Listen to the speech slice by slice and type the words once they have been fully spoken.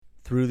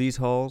Through these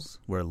halls,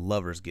 where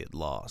lovers get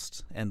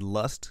lost, and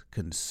lust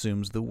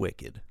consumes the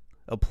wicked.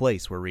 A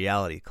place where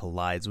reality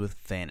collides with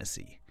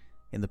fantasy.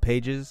 In the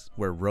pages,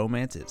 where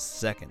romance is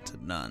second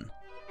to none.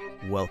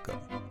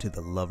 Welcome to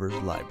the Lover's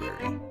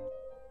Library.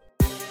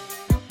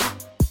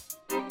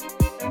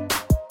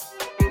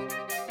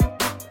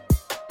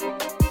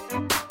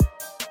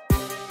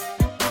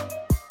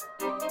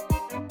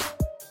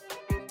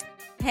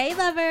 Hey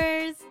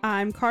lovers!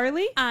 I'm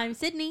Carly. I'm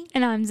Sydney.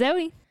 And I'm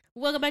Zoe.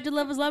 Welcome back to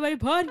Lover's Library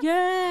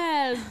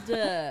Podcast.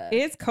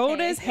 It's cold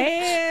as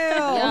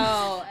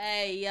hell.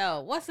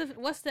 Yo. What's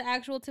the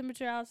actual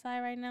temperature outside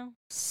right now?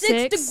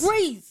 6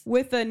 degrees.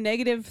 With a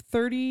negative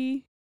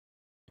 30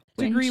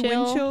 Wind degree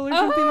chill. wind chill or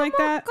something like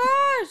that.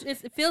 Oh my gosh.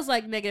 It feels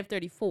like negative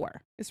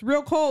 34. It's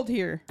real cold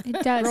here.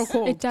 It does. Real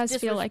cold. It does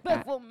feel like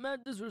that.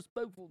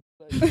 Disrespectful.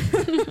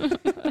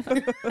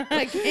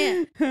 I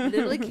can't.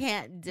 Literally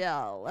can't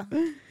do.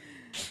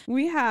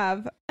 We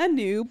have a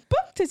new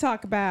book to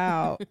talk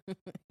about.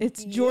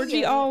 It's Georgie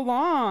Yeah. All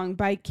Along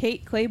by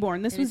Kate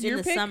Clayborn. This And was it's in your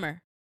the pick?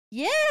 summer.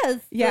 Yes.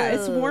 Yeah,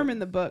 it's warm in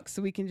the book,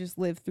 so we can just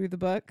live through the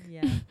book.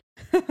 Yeah.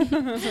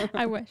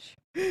 I wish.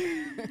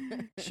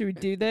 Should we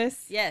do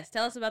this? Yes.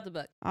 Tell us about the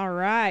book. All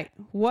right.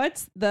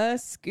 What's the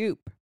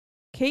scoop?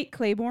 Kate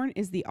Clayborn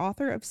is the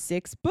author of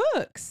 6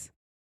 books.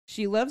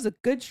 She loves a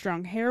good,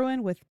 strong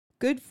heroine with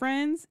good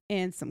friends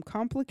and some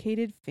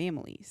complicated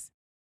families.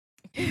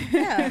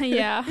 Yeah.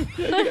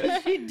 Yeah.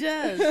 She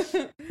does.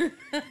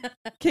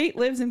 Kate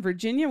lives in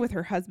Virginia with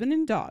her husband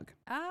and dog.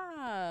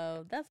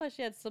 Oh, that's why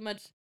she had so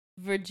much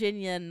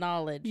Virginia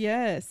knowledge.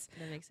 Yes.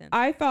 That makes sense.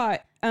 I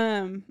thought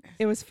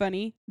it was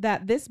funny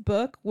that this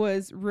book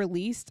was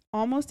released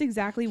almost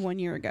exactly 1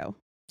 year ago.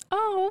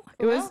 Oh,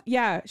 It was,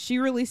 she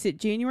released it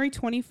January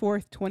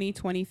 24th,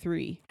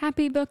 2023.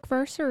 happy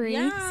bookversary.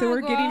 Yeah. So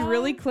we're getting girl.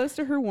 really close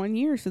to her 1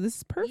 year. So this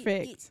is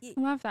perfect.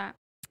 Love that.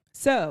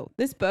 So,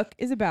 this book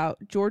is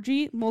about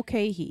Georgie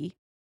Mulcahy.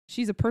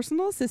 She's a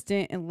personal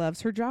assistant and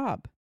loves her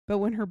job. But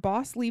when her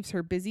boss leaves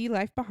her busy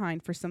life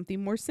behind for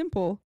something more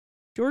simple,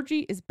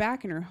 Georgie is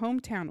back in her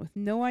hometown with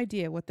no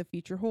idea what the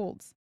future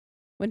holds.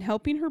 When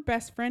helping her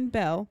best friend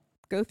Belle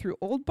go through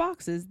old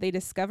boxes, they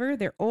discover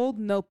their old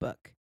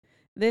notebook.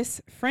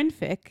 This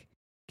friendfic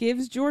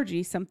gives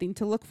Georgie something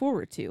to look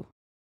forward to.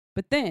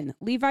 But then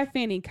Levi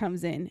Fanning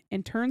comes in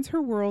and turns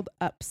her world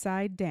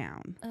upside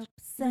down.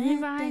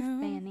 Levi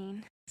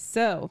Fanning.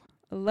 So,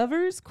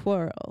 lovers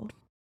quarrel.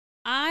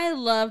 I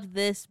loved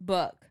this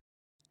book.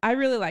 I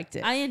really liked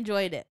it. I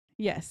enjoyed it.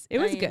 Yes, it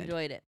was I good.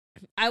 enjoyed it.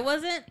 I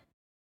wasn't.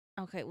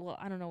 Okay, well,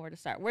 I don't know where to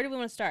start. Where do we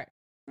want to start?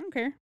 I don't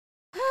care.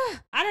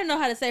 I don't know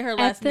how to say her At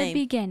last the name.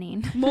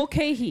 beginning.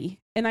 Mulcahy.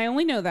 And I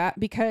only know that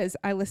because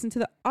I listened to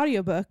the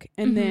audiobook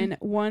and Mhm. then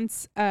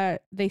once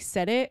they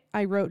said it,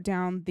 I wrote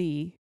down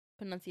the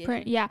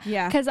Pronunciation. Yeah.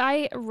 yeah. Because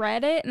I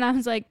read it and I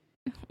was like,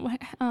 what?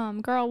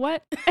 Girl,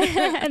 what?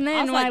 And then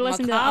I was when I like,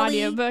 listened to the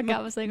Macaulay, audiobook, I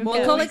was like, okay.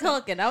 Macaulay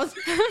Culkin. I was.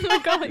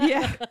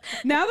 Yeah.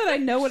 Now that I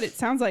know what it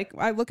sounds like,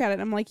 I look at it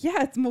and I'm like,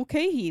 yeah, it's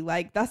Mulcahy.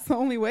 Like that's the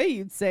only way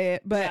you'd say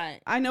it. But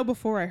Right. I know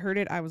before I heard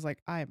it, I was like,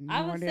 I have no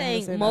I was idea how to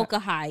say saying that. Mocha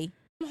High.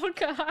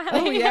 Mocha.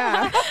 Oh,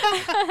 yeah.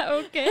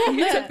 Okay.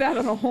 You took that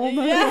on a whole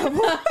nother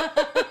level.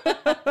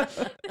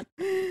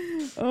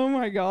 Oh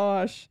my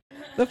gosh.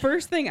 The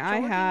first thing I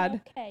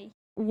had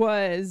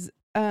was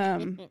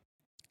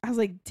I was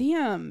like,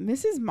 damn,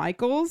 Mrs.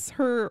 Michaels,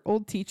 her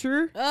old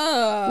teacher.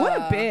 What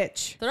a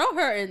bitch. Throw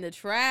her in the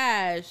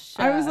trash.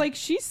 I was like,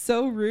 she's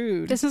so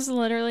rude. This is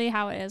literally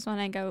how it is when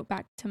I go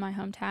back to my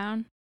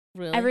hometown.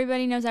 really?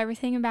 Everybody knows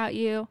everything about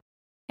you,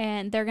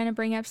 and they're going to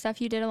bring up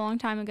stuff you did a long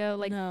time ago.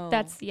 Like, No.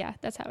 that's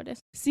how it is.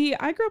 See,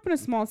 I grew up in a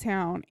small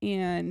town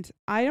and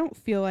I don't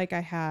feel like I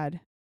had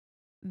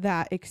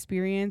that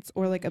experience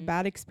or like a Mhm.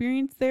 bad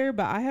experience there,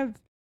 but I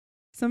have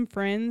some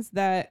friends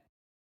that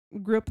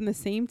grew up in the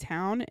same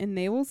town and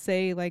they will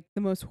say like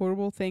the most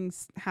horrible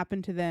things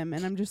happened to them.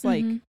 And I'm just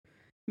like, Mhm.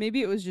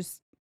 maybe it was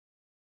just,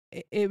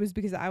 it was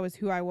because I was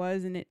who I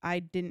was and I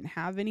didn't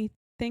have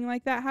anything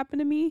like that happen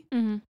to me.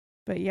 Mhm.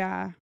 But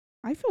yeah,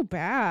 I feel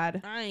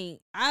bad.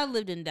 I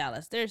lived in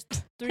Dallas. There's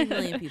 3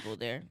 million people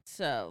there.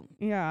 So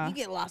Yeah. you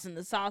get lost in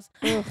the sauce.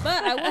 Ugh.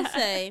 But I will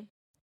say,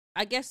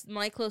 I guess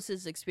my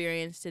closest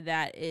experience to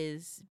that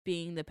is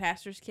being the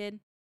pastor's kid.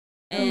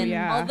 Oh, And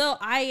yeah. although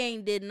I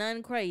ain't did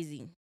nothing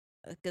crazy,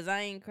 because I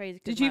ain't crazy.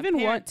 'cause Did you my even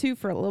want parents- to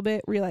for a little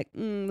bit? Were you like,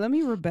 let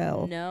me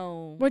rebel?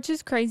 No. Which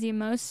is crazy.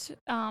 Most,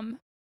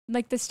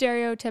 like the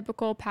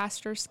stereotypical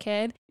pastor's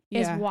kid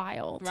is Yeah.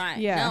 wild. Right.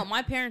 Yeah. No,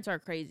 my parents are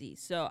crazy.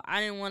 So I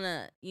didn't want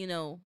to, You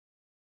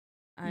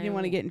didn't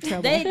want to get in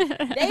trouble. They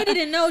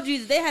didn't know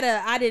Jesus.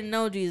 I didn't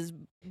know Jesus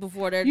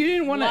before their You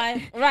didn't wanna-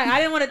 life. Right. I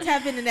didn't want to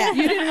tap into that.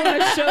 You didn't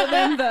want to show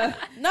them the.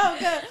 No,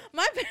 'cause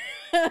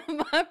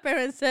my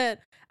parents said,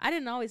 I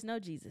didn't always know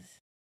Jesus.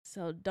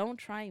 So don't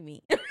try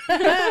me.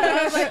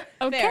 I was like,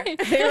 Okay.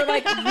 fair. They were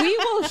like, we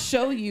will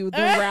show you the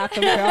wrath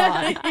of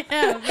God.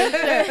 Yeah,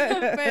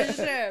 for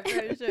sure.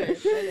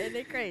 And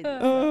they're crazy.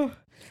 Oh,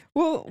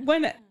 well,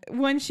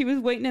 when she was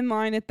waiting in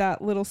line at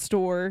that little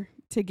store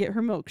to get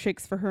her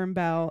milkshakes for her and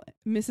Belle,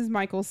 Mrs.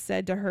 Michaels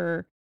said to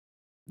her,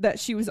 that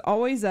she was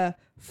always a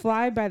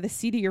fly by the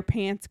seat of your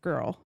pants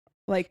girl,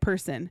 like,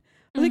 person.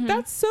 I was like,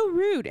 that's so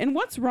rude. And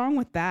what's wrong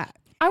with that?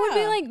 I would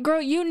be like,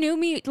 girl, you knew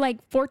me like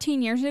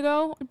 14 years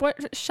ago.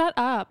 What? Shut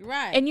up.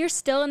 Right. And you're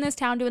still in this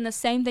town doing the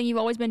same thing you've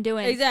always been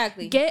doing.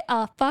 Exactly. Get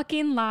a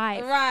fucking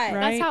life. Right.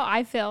 That's how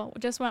I feel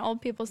just when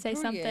old people say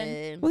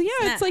something. Well, yeah,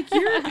 it's like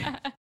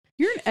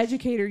you're an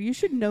educator. You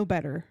should know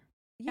better.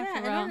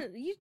 Yeah,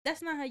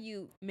 that's not how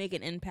you make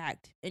an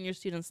impact in your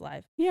student's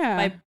life. Yeah.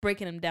 By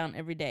breaking them down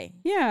every day.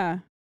 Yeah.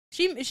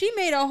 She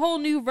made a whole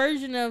new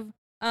version of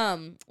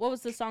what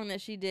was the song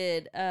that she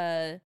did?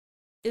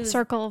 It was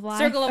Circle of Life.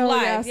 Circle of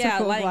Life. Yeah,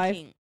 Circle of Lion Life.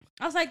 King.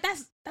 I was like,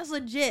 that's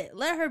legit.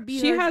 Let her be.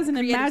 She her has an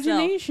creative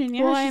imagination. self.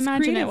 Yeah, Well, I she's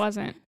imagine creative. it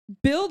wasn't.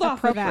 Build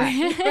off of that.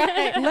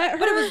 Right. Let her.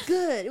 But it was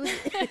good.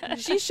 It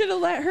was She should have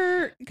let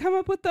her come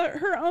up with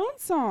her own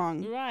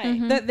song right.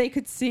 Mhm. that they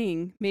could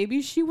sing.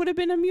 Maybe she would have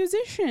been a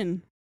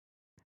musician,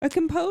 a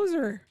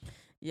composer.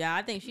 Yeah,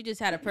 I think she just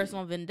had a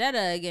personal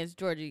vendetta against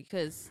Georgie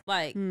because,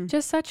 like,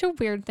 Just such a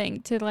weird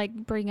thing to like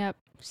bring up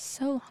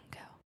so long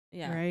ago.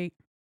 yeah, Right.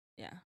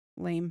 yeah.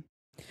 Lame.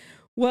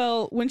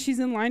 Well, when she's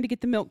in line to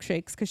get the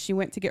milkshakes, because she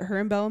went to get her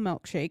and Belle a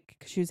milkshake,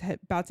 because she was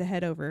about to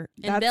head over.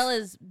 And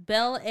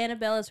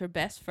Annabelle is her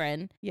best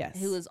friend, yes,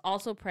 who is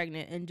also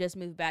pregnant and just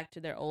moved back to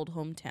their old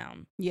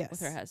hometown yes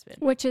with her husband.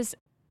 Which is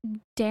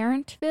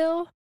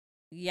Darrentville.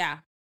 Yeah,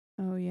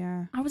 Oh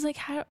yeah. I was like,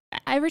 how?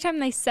 Every time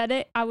they said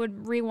it, I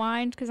would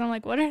rewind because I'm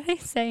like, what are they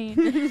saying?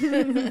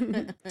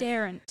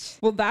 Darrent.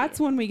 Well, that's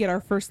when we get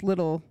our first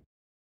little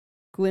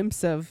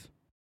glimpse of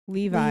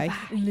Levi.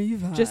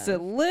 Just a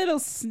little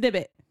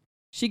snippet.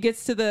 She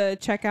gets to the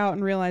checkout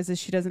and realizes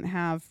she doesn't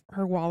have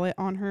her wallet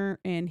on her,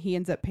 and he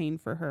ends up paying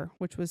for her,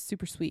 which was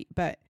super sweet.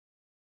 But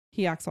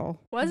he acts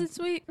all Was it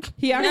sweet?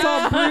 he acts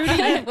all broody.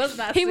 It was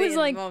not He sweet was in the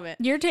like, moment.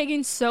 you're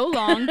taking so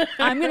long.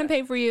 I'm going to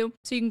pay for you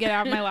so you can get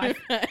out of my life.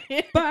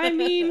 But I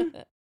mean,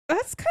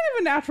 that's kind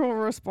of a natural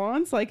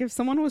response. Like if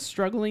someone was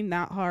struggling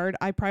that hard,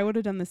 I probably would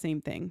have done the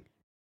same thing.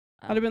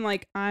 I'd have been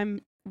like,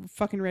 I'm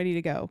fucking ready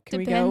to go. Can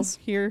Depends.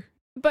 we go here?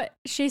 But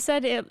she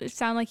said it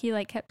sounded like he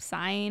like kept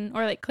sighing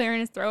or like clearing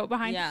his throat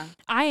behind. Yeah.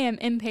 I am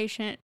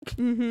impatient.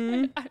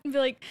 Mm-hmm. I'd be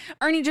like,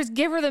 Ernie, just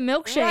give her the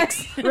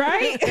milkshakes.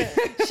 Right?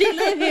 She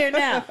live here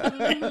now.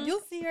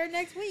 You'll see her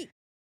next week.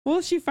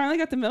 Well, she finally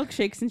got the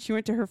milkshakes and she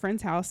went to her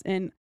friend's house.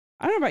 And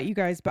I don't know about you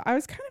guys, but I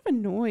was kind of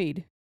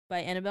annoyed. By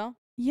Annabelle?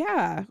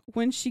 Yeah.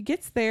 When she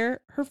gets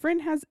there, her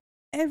friend has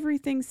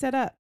everything set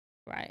up.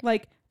 Right.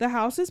 Like the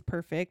house is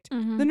perfect.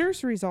 Mhm. The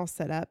nursery's all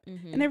set up.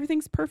 Mhm. And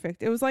everything's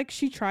perfect. It was like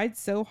she tried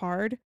so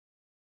hard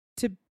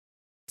to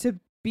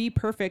be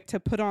perfect, to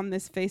put on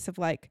this face of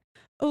like,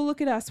 oh,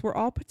 look at us. We're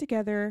all put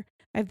together.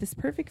 I have this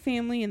perfect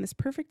family and this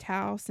perfect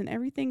house and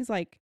everything's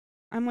like,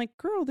 I'm like,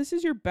 girl, this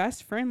is your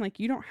best friend. Like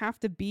you don't have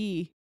to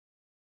be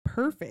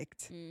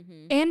perfect.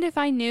 Mhm. And if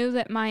I knew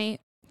that my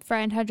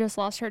friend had just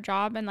lost her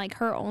job and like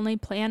her only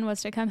plan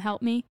was to come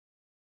help me,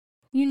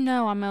 you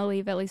know I'm going to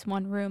leave at least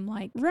one room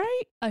like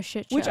Right? a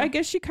shit show. Which I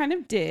guess she kind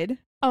of did.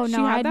 Oh she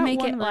no, had I'd that make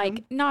one it like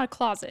room. not a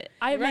closet.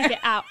 I'd Right. make it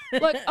out.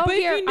 Look, oh But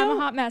here, you know- I'm a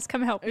hot mess.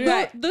 Come help me.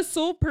 Right. The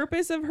sole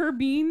purpose of her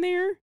being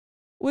there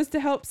was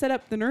to help set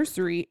up the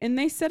nursery. And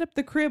they set up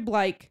the crib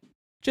like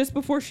just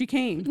before she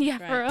came. Yeah,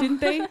 Right. for real. Didn't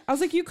they? I was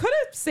like, you could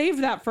have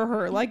saved that for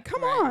her. Like,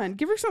 come Right. on,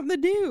 give her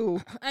something to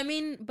do. I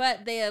mean,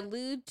 but they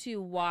allude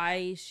to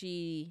why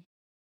she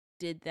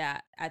did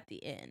that at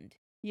the end.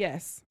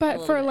 Yes. a But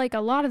little for bit. like a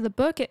lot of the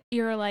book,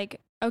 you're like,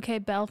 okay,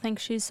 Belle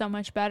thinks she's so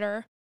much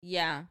better.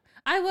 Yeah.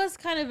 I was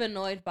kind of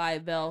annoyed by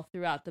Belle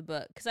throughout the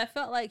book because I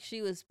felt like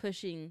she was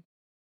pushing.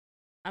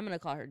 I'm going to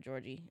call her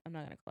Georgie. I'm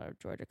not going to call her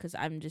Georgia because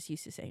I'm just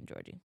used to saying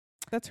Georgie.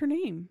 That's her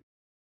name.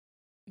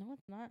 No,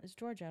 it's not. It's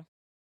Georgia.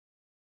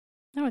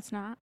 No, it's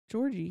not.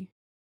 Georgie.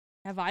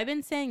 Have I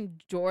been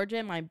saying Georgia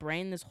in my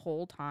brain this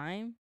whole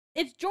time?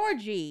 It's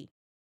Georgie.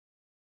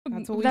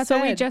 That's what we That's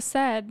what we said. just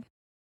said.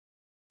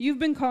 You've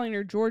been calling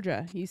her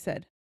Georgia, you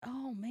said.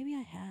 Oh, maybe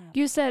I have.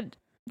 You said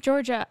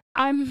Georgia.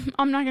 I'm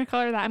not gonna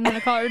call her that. I'm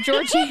gonna call her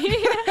Georgie.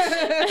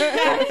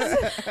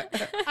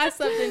 I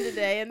slept in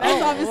today, and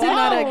that's Oh, obviously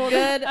not a wow.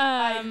 good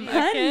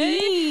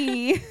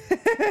Honey.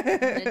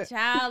 Honey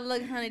child,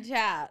 look, honey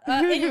child.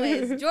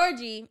 Anyways,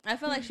 Georgie, I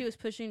felt like she was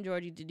pushing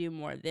Georgie to do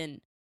more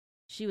than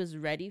she was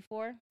ready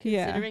for,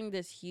 Yeah. considering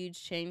this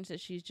huge change that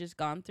she's just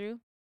gone through.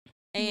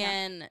 Yeah.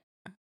 And,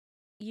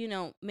 you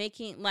know,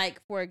 making,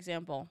 like, for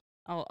example,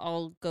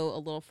 I'll go a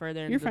little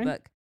further into You're the fine.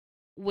 book.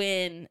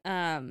 When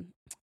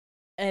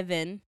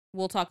Evan,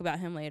 we'll talk about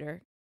him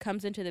later,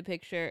 comes into the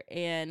picture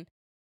and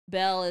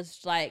Belle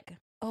is like,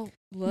 oh,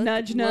 look,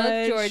 Nudge, look,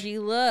 nudge. Georgie,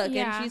 look.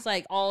 Yeah. And she's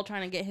like all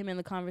trying to get him in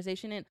the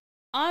conversation. And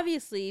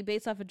obviously,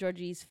 based off of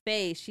Georgie's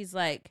face, she's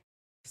like,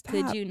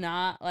 could Stop. you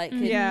not? Like,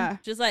 could, Yeah.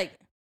 just like,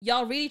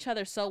 y'all read each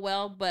other so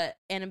well, but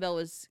Annabelle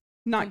was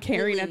Not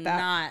caring completely at that.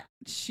 Not,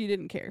 She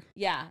didn't care.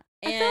 yeah.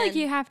 I feel like And-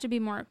 you have to be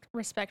more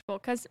respectful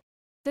because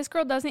this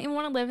girl doesn't even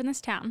want to live in this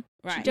town.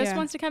 She Right. just Yeah.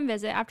 wants to come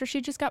visit after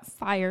she just got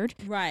fired.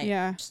 Right.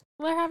 Yeah. Just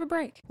let her have a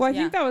break. Well, I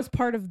Yeah. think that was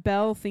part of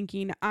Belle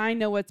thinking, I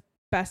know what's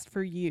best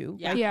for you.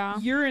 Yeah. Like, Yeah.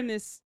 you're in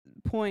this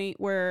point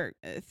where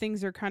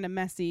things are kind of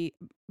messy,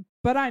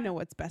 but I know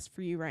what's best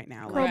for you right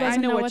now. Girl Like, I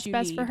doesn't know know what what's you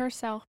best for need.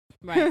 herself.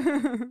 Right.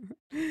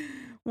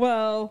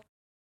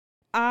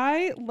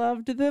 I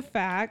loved the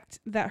fact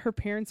that her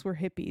parents were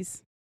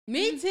hippies.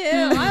 Me too.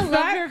 I love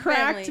That her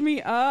cracked family.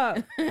 me up.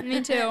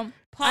 Me too.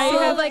 Paul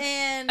I have, like,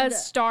 and A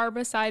star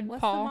beside what's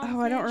the Paul. mom's Oh,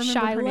 I don't name?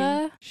 remember her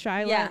name.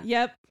 Shyla? Shyla. Yeah.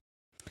 Yep.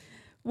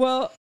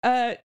 Well,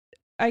 I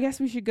guess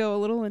we should go a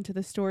little into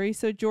the story.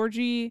 So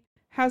Georgie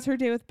has her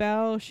day with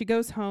Belle. She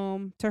goes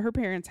home to her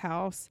parents'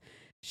 house.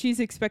 She's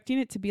expecting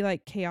it to be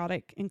like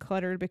chaotic and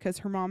cluttered because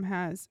her mom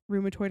has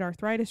rheumatoid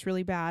arthritis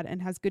really bad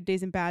and has good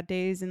days and bad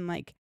days and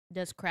like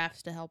does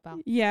crafts to help out.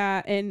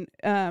 yeah, and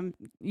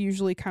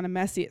usually kind of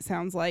messy, it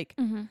sounds like.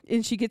 Mm-hmm.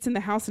 And she gets in the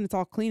house and it's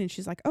all clean and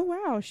she's like, oh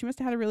wow, she must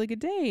have had a really good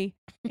day.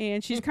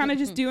 And she's kind of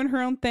just doing her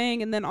own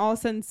thing, and then all of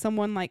a sudden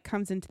someone like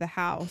comes into the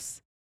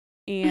house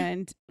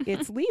and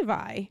it's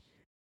Levi.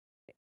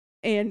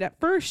 And at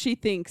first she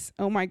thinks,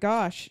 oh my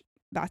gosh,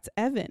 that's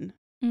Evan,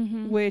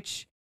 Mm-hmm.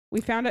 which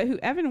we found out who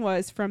Evan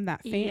was from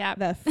that Yep.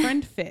 the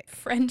friend fic.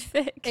 Friend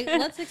fic.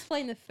 Let's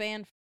explain the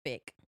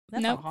fanfic.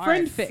 That's Nope. hard.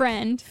 Friend fic.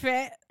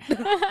 Friend.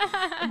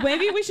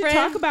 Maybe we should Friend.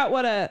 talk about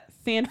what a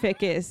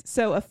fanfic is.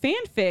 So a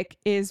fanfic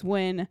is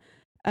when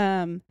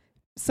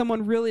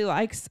someone really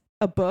likes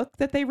a book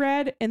that they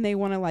read and they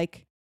want to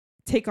like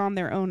take on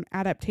their own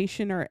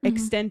adaptation or Mhm.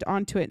 extend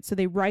onto it. So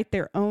they write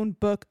their own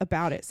book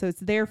about it. So it's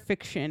their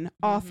fiction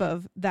off Mhm.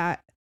 of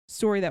that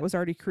story that was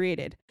already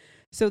created.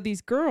 So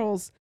these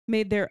girls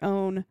made their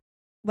own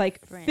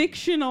like Friend.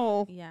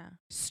 fictional Yeah.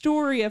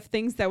 story of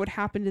things that would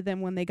happen to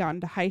them when they got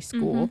into high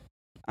school.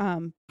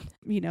 And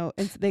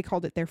they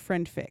called it their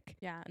friend fic.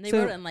 Yeah. And they So-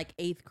 wrote it in like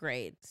 8th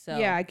grade. So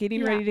Yeah,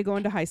 getting Yeah. ready to go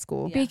into high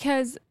school. Yeah.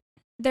 Because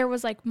there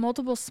was like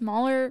multiple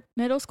smaller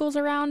middle schools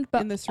around,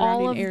 but In the all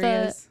surrounding of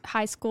areas. the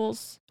high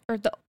schools, or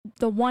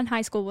the one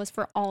high school was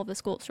for all of the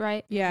schools,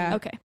 right? Yeah.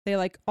 Okay. They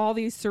like all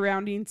these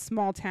surrounding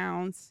small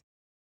towns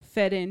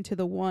fed into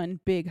the one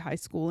big high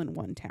school in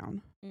one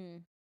town.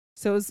 Mm.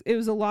 So it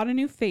was a lot of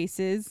new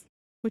faces,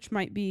 which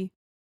might be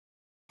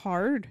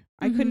hard.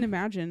 I couldn't Mhm.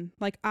 imagine.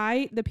 Like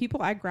the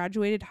people I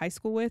graduated high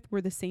school with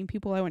were the same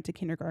people I went to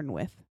kindergarten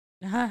with.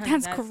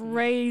 That's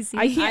crazy.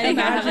 I can't I didn't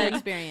have that imagine.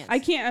 experience. I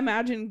can't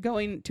imagine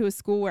going to a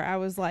school where I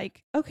was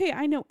like, okay,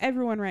 I know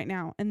everyone right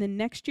now. And then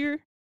next year,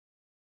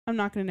 I'm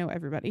not going to know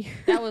everybody.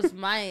 That was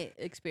my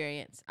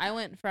experience. I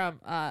went from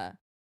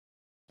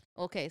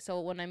okay, so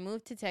when I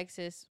moved to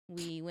Texas,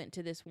 we went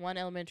to this one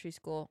elementary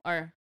school,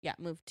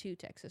 moved to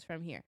Texas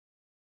from here.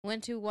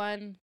 Went to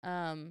one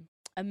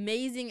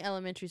amazing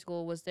elementary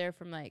school, was there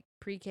from like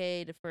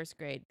pre-K to 1st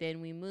grade.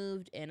 Then we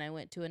moved and I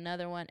went to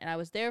another one, and I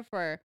was there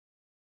for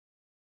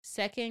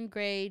 2nd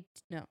grade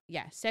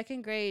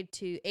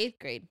to 8th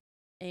grade.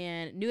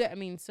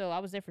 And so I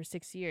was there for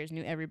 6 years,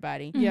 knew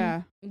everybody. Mhm.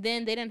 Yeah.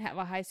 Then they didn't have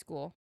a high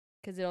school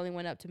because it only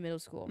went up to middle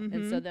school.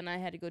 And so Mhm. then I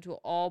had to go to an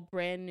all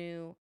brand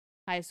new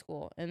high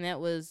school. And that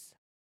was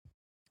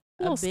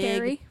a little big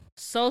scary.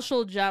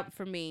 social jump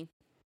for me.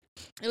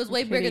 It was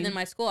way No bigger kidding. than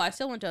my school. I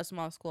still went to a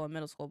small school in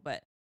middle school,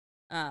 but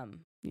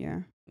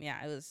Yeah.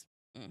 yeah, it was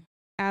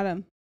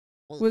Adam,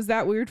 Well- was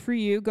that weird for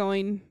you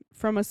going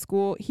from a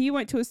school? He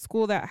went to a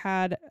school that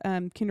had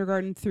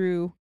kindergarten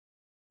through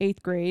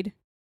 8th grade.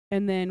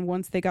 And then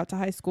once they got to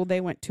high school,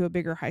 they went to a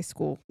bigger high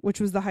school, which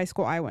was the high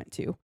school I went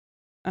to.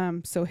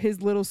 So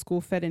his little school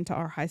fed into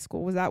our high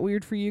school. Was that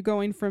weird for you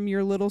going from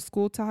your little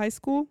school to high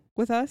school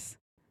with us?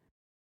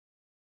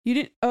 You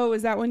didn't? Oh,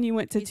 is that when you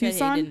went to he said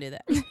Tucson? he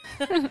didn't do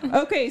that.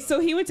 Okay, so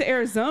he went to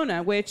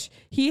Arizona, which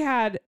he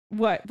had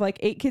what, like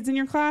 8 kids in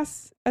your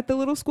class at the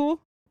little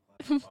school?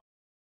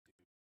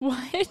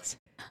 What?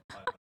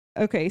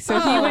 Okay, so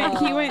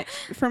he went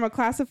from a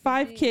class of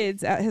 5 Jeez.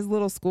 kids at his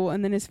little school,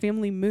 and then his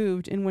family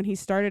moved, and when he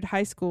started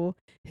high school,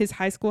 his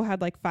high school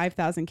had like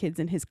 5,000 kids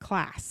in his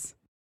class.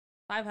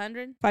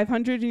 500?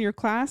 500 in your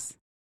class?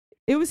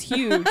 It was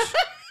huge.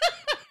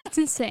 It's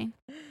insane.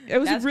 It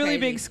was That's a really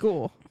crazy. big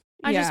school.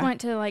 I just Yeah.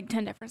 went to like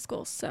 10 different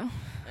schools, so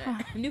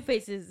New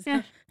faces.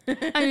 Yeah.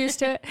 I'm used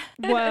to it.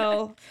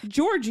 Well,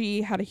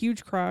 Georgie had a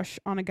huge crush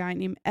on a guy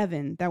named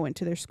Evan that went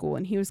to their school,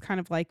 and he was kind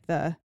of like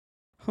the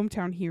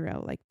hometown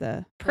hero, like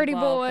the Pretty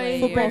Football boy. player.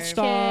 football kid.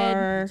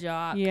 star.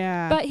 Jock.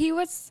 Yeah. But he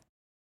was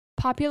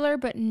popular,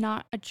 but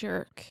not a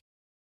jerk,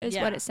 is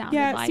Yeah. what it sounded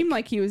Yeah, it like. seemed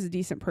like he was a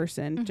decent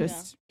person. Mhm.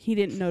 Just he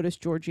didn't notice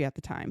Georgie at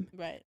the time.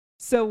 Right.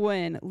 So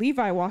when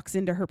Levi walks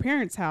into her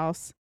parents'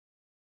 house,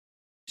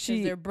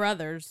 Because they're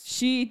brothers.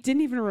 she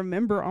didn't even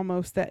remember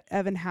almost that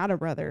Evan had a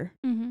brother,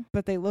 Mhm.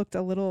 but they looked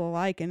a little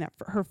alike. And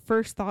her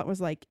first thought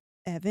was like,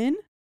 Evan?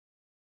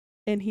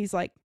 And he's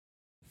like,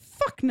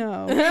 fuck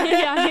no.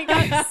 Yeah, he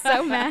got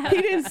so mad.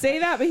 He didn't say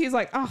that, but he's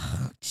like,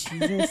 oh,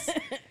 Jesus.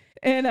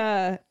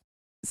 And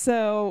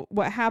so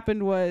what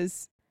happened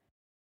was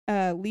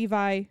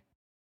Levi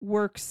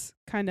works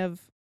kind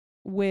of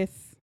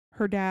with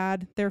her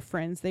dad. They're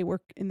friends. They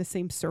work in the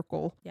same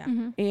circle. Yeah.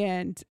 Mhm.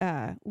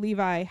 And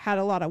Levi had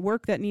a lot of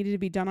work that needed to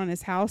be done on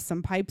his house,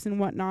 some pipes and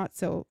whatnot.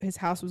 So his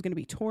house was going to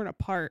be torn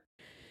apart.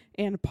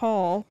 And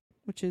Paul,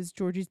 which is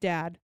Georgie's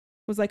dad,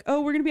 was like,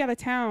 oh, we're going to be out of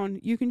town.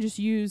 You can just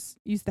use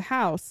the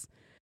house.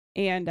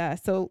 And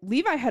so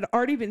Levi had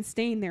already been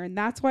staying there, and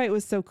that's why it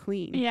was so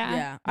clean.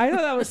 Yeah. I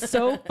thought that was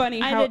so funny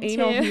how did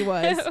anal too. he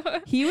was.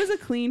 He was a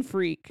clean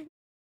freak.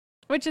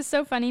 Which is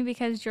so funny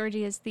because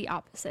Georgie is the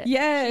opposite.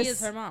 Yes. She is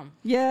her mom.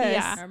 Yes.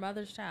 Yeah. Her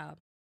mother's child.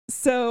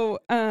 So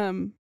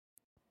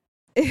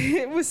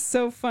it was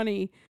so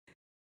funny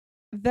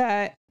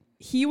that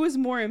he was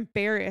more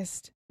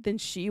embarrassed than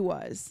she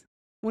was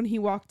when he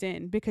walked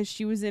in, because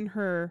she was in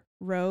her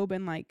robe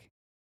and like,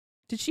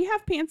 did she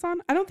have pants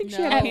on? I don't think she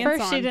No. had At pants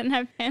first, on. she didn't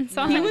have pants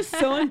on. He was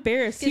so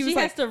embarrassed. He Because was she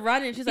like, has to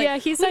run and she's like, yeah,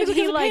 he "Look said at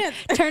he his like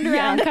pants." turned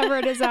around,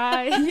 covered his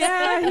eyes.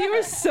 yeah, he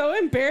was so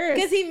embarrassed.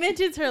 Because he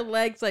mentions her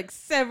legs like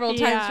several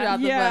Yeah. times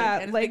throughout the Yeah,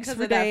 book. And legs because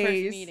for of that first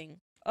days. meeting.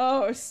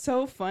 Oh, it was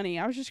so funny.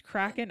 I was just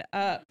cracking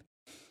up.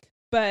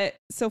 But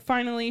so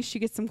finally she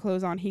gets some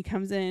clothes on. He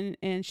comes in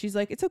and she's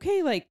like, it's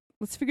okay. Like,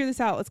 let's figure this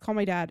out. Let's call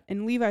my dad.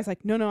 And Levi's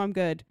like, no, I'm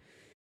good.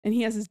 And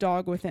he has his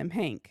dog with him,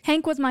 Hank.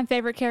 Hank was my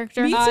favorite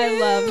character. Me I too.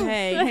 love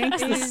Hank.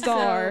 Hank's the He's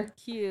star. So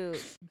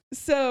cute.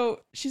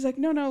 So she's like,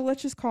 no,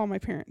 let's just call my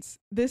parents.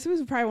 This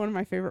was probably one of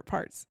my favorite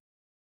parts.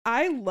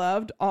 I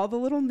loved all the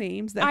little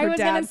names that I her was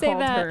gonna dad say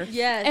called that. her.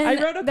 Yes. And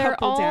I wrote a they're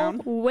couple all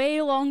down. way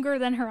longer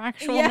than her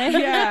actual yeah. name.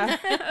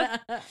 Yeah.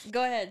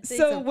 Go ahead. Say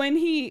So something.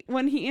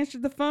 when he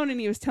answered the phone and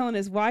he was telling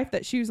his wife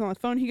that she was on the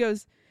phone,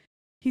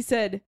 he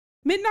said,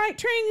 midnight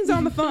train's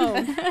on the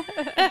phone.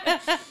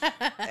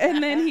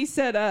 And then he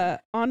said,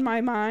 on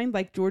my mind,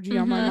 like Georgie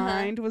on my Mhm.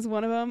 mind was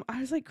one of them. I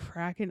was like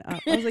cracking up.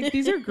 I was like,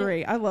 these are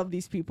great. I love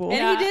these people. And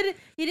Yeah.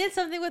 he did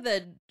something with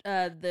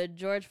the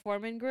George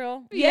Foreman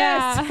grill.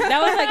 Yes. Yeah.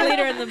 That was like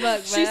later in the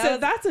book. She but said, was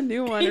that's a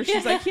new one. Or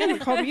she's like, he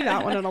hasn't called me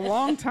that one in a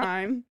long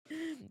time.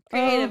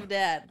 creative Oh.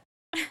 dad.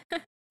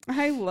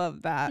 I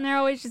love that. And they're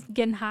always just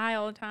getting high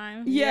all the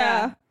time.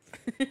 Yeah.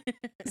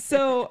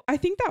 So I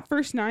think that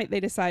first night they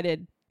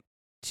decided,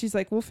 she's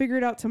like, we'll figure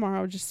it out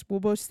tomorrow. We'll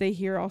both stay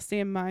here. I'll stay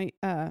in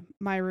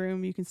my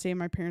room. You can stay in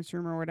my parents'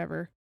 room or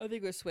whatever. I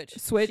think we're switched.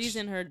 Switched. She's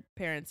in her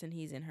parents and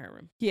he's in her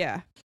room.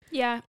 Yeah.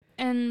 Yeah.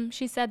 And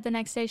she said the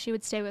next day she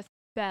would stay with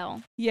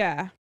Belle.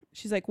 Yeah.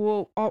 She's like,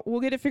 we'll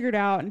get it figured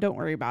out and don't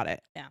worry about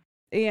it. Yeah.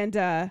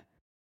 And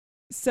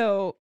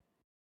so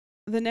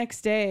the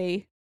next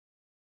day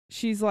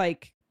she's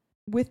like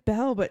with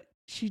Belle, but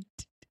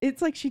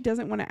it's like she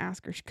doesn't want to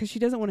ask her because she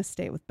doesn't want to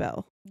stay with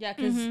Belle. Yeah,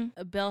 because Mhm.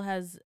 Belle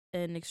has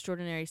an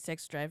extraordinary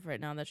sex drive right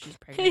now that she's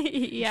pregnant.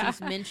 Yeah.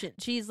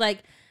 She's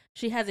like,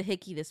 she has a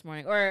hickey this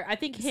morning, or I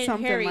think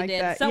Something Harry like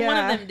did. that, One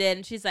yeah. of them did,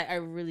 and she's like, I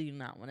really do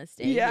not want to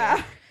stay Yeah.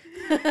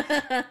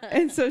 here.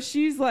 And so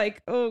she's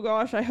like, oh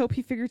gosh, I hope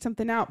he figured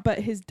something out. But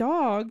his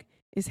dog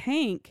is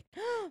Hank.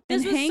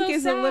 This And was Hank so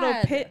is a little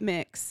sad. pit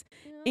mix.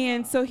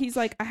 And so he's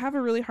like, I have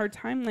a really hard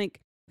time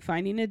like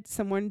finding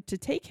someone to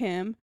take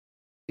him,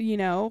 you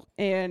know,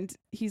 and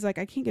he's like,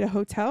 I can't get a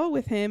hotel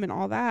with him and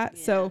all that.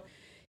 Yeah. So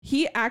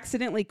he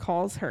accidentally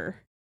calls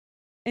her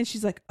and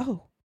she's like,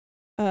 oh,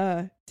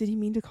 did he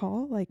mean to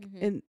call? Like,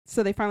 Mhm. and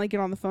so they finally get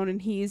on the phone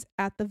and he's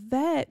at the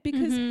vet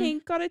because Mhm.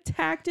 Hank got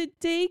attacked at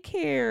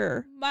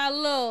daycare. My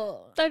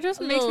little. That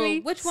just makes me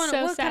Which one?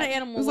 so what kind of sad.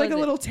 animal It was like a it?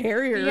 little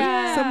terrier,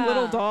 Yeah. some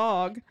little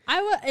dog.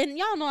 And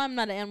y'all know I'm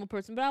not an animal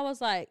person, but I was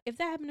like, if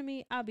that happened to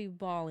me, I'd be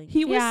bawling.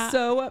 He was Yeah.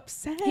 so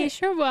upset. He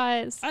sure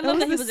was. I That love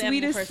was that he the was an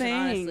animal sweetest person, thing.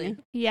 honestly.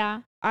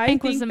 Yeah. I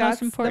Hank think was the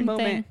that's most important the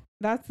moment. thing.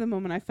 That's the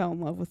moment I fell in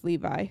love with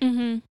Levi.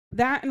 Mm-hmm.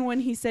 That and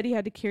when he said he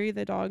had to carry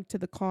the dog to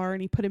the car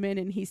and he put him in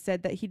and he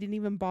said that he didn't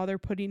even bother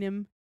putting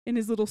him in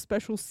his little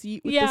special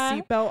seat with Yeah.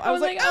 the seatbelt. I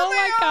was like, oh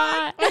my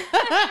God.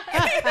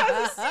 He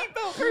has a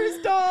seatbelt for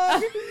his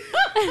dog.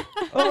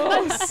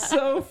 Oh,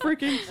 so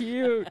freaking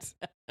cute.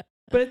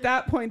 But at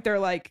that point, they're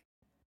like,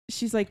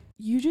 she's like,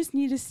 you just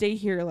need to stay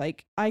here.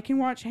 Like, I can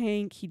watch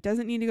Hank. He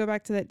doesn't need to go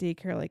back to that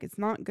daycare. Like, it's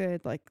not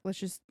good. Like, let's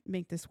just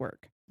make this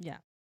work. Yeah.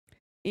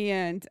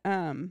 And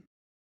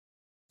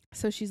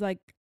so she's like,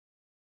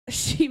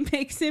 she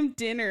makes him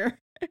dinner.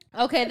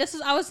 Okay,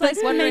 I was like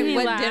This wondering made me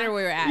what laugh. dinner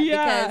we were at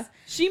Yeah.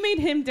 She made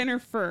him dinner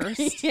first.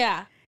 because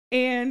yeah,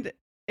 And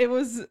it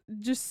was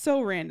just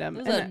so random.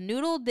 it was a And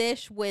noodle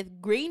dish with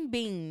green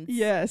beans.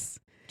 yes.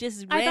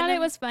 Just I thought it random-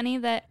 was funny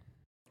that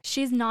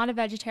she's not a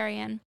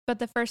vegetarian, but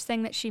the first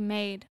thing that she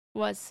made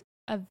was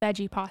a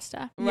veggie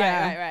pasta.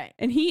 Yeah. right.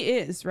 And he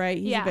is, right?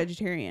 He's Yeah. a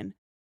vegetarian.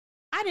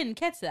 I didn't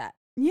catch that.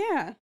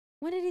 Yeah.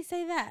 When did he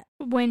say that?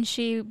 When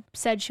she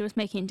said she was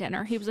making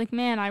dinner, he was like,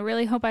 man, I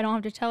really hope I don't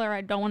have to tell her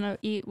I don't want to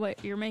eat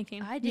what you're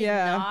making. I did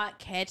Yeah. not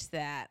catch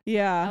that.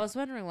 Yeah. I was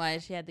wondering why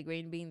she had the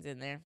green beans in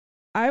there.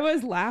 I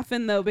was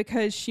laughing though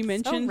because she So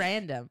mentioned,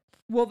 random.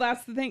 well,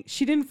 that's the thing.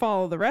 She didn't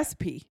follow the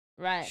recipe.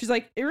 Right. She's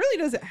like, it really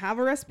doesn't have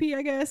a recipe,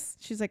 I guess.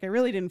 She's like, I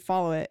really didn't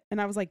follow it.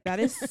 And I was like, that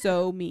is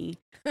so me.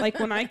 Like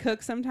when I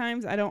cook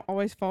sometimes, I don't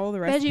always follow the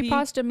recipe. Veggie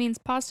pasta means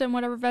pasta and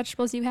whatever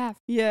vegetables you have.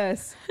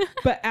 Yes.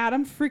 But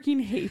Adam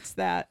freaking hates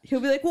that.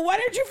 He'll be like, well, why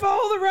didn't you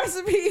follow the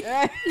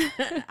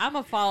recipe? I'm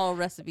a follow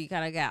recipe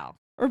kind of gal.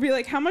 Or be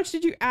like, how much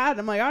did you add?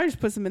 I'm like, I just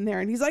put some in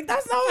there. And he's like,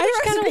 that's not what I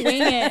just the kind of recipe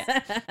wing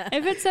it.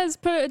 If it says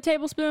put a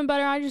tablespoon of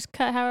butter, I just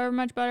cut however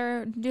much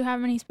butter, do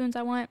however many spoons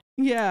I want.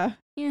 Yeah.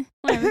 Yeah,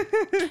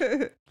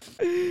 whatever.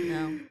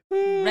 No.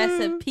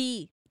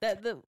 Recipe.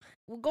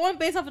 We're going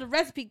based off of the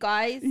recipe,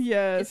 guys.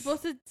 Yes. It's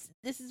supposed to.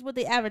 This is what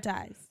they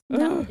advertise.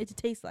 No. It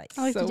tastes like.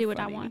 I like So to do what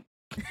I funny. want.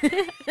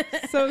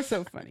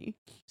 So funny.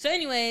 So,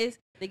 anyways,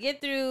 they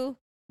get through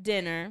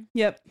dinner.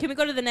 Yep. Can we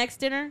go to the next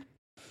dinner?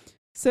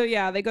 So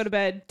yeah, they go to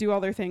bed, do all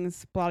their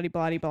things, blah blah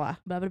blah blah.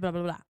 Blah blah blah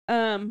blah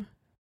blah.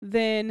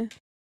 Then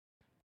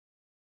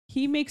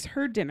he makes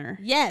her dinner.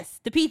 Yes,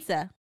 the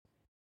pizza.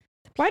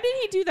 Why did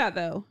he do that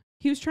though?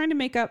 He was trying to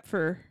make up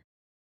for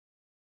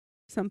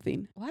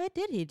something. Why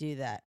did he do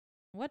that?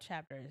 What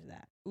chapter is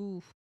that?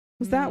 Oof.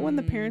 Was that when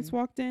the parents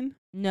walked in?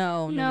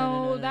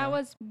 No, That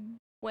was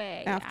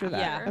way After that.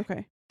 Yeah.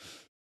 Okay.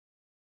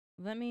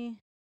 Let me.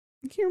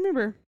 I can't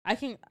remember. I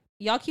can.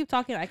 Y'all keep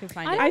talking. I can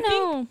find I it.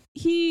 don't I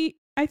know.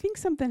 I think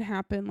something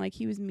happened, like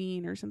he was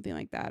mean or something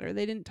like that, or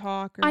they didn't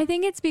talk. Or... I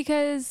think it's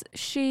because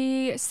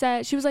she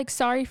said she was like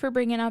sorry for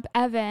bringing up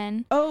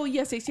Evan, Oh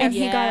yes, and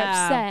he got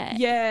Yeah. upset.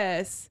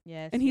 Yes.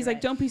 Yes. And he's you're like,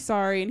 right. "Don't be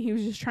sorry," and he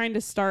was just trying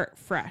to start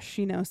fresh,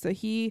 So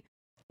he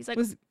He's like,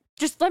 was.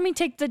 just let me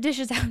take the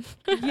dishes out.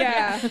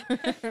 Yeah.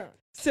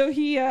 So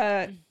he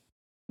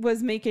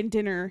was making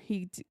dinner.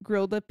 He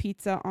grilled a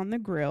pizza on the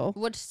grill.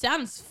 Which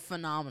sounds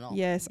phenomenal.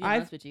 Yes, to be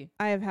honest with you.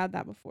 I have had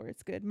that before.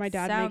 It's good. My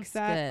dad Sounds makes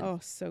that. good. Oh,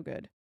 so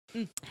good.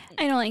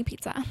 I don't like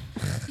pizza.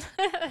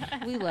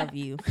 We love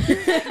you.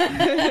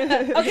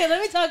 Okay,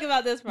 let me talk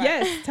about this part.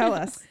 Yes, tell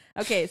us.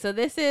 Okay, so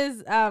this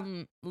is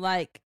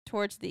like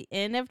towards the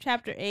end of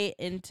chapter 8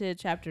 into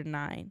chapter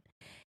 9.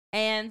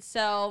 And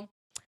so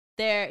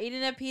they're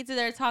eating a pizza,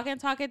 they're talking. I'm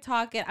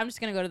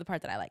just gonna go to the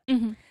part that I like.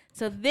 Mhm.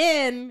 So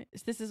then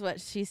this is what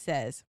she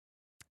says.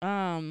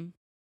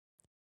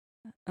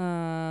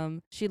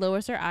 She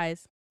lowers her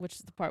eyes, which is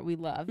the part we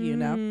love,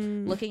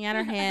 looking at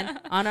her hand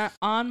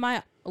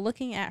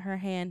looking at her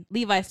hand.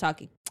 Levi's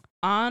talking.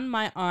 On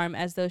my arm,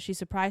 as though she's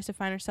surprised to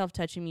find herself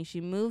touching me, she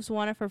moves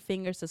one of her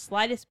fingers the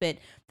slightest bit,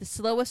 the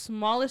slowest,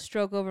 smallest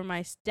stroke over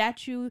my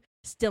statue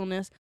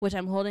stillness, which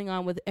I'm holding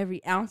on with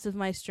every ounce of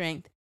my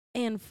strength.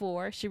 And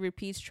 4, she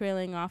repeats,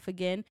 trailing off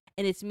again,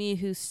 and it's me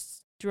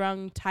who's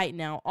strung tight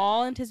now,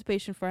 all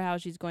anticipation for how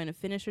she's going to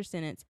finish her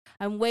sentence.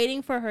 I'm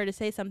waiting for her to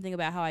say something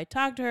about how I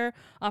talked to her,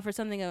 offer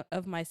something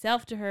of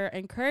myself to her,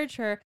 encourage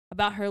her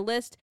about her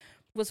list,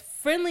 was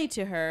friendly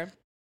to her.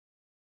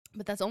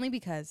 But that's only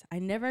because I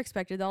never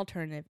expected the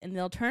alternative, and the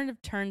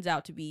alternative turns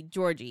out to be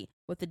Georgie,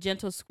 with a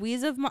gentle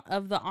squeeze of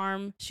the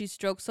arm she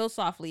stroked so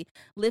softly,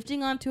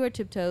 lifting onto her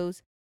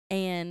tiptoes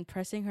and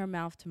pressing her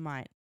mouth to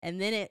mine. And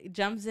then it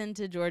jumps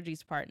into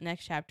Georgie's part,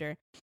 next chapter.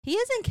 He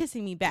isn't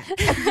kissing me back.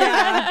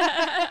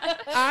 Yeah.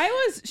 I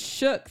was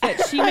shook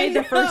that she made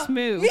the first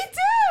move. Me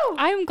too.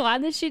 I'm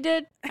glad that she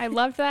did. I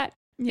loved that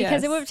because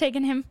Yes. it would have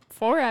taken him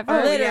forever. Oh,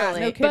 yeah, Literally.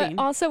 no But kidding.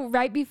 also,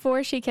 right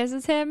before she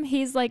kisses him,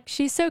 he's like,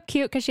 she's so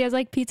cute because she has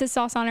like pizza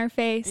sauce on her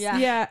face. Yeah.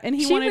 Yeah, and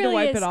he she wanted really to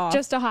wipe is it off.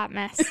 just a hot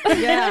mess.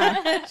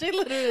 Yeah. She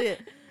literally is.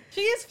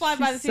 She is fly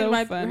by the She's seat of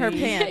so her funny.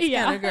 pants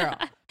Yeah. kind of girl.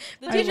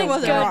 The I teacher love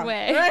wasn't that. wrong. Good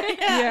way. Right?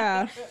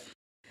 Yeah.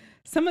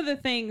 Some of the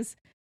things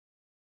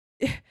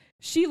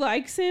she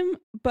likes him,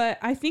 but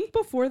I think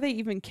before they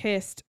even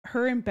kissed,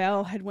 her and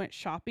Belle had went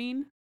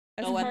shopping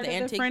as Oh, at part the of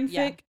the antique- friend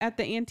yeah. fic at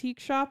the antique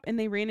shop, and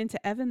they ran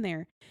into Evan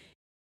there.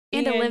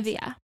 and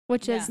Olivia,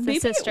 which Yeah. is the Maybe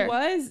sister. it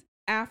was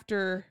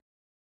after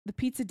the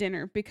pizza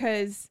dinner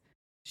because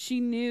she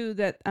knew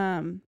that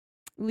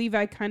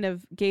Levi kind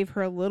of gave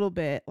her a little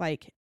bit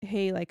like,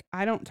 hey, like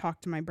I don't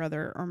talk to my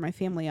brother or my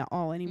family at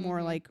all anymore.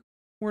 Mhm. Like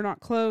we're not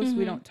close.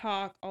 We Mhm. don't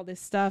talk, all this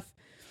stuff.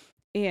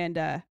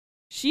 And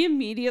she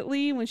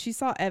immediately, when she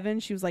saw Evan,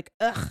 she was like,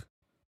 ugh.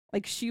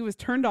 Like she was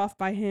turned off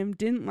by him,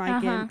 didn't like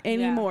Uh-huh. him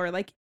anymore.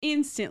 Like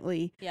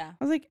instantly. Yeah.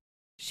 I was like,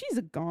 she's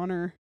a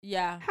goner.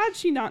 Yeah. How'd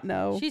she not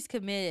know? She's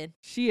committed.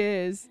 She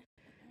is.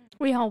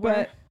 We all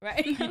were. But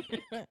Right?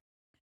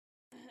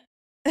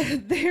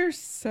 they're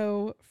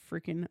so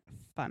freaking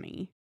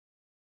funny.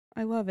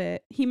 I love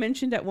it. He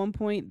mentioned at one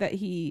point that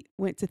he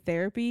went to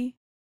therapy,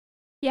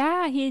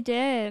 Yeah, he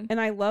did. and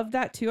I love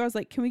that too. I was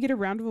like, can we get a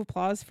round of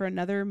applause for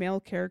another male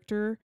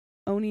character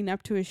owning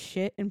up to his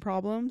shit and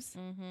problems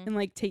Mm-hmm. and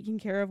like taking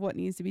care of what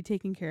needs to be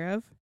taken care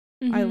of?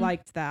 I Mhm.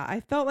 liked that. I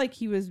felt like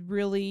he was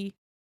really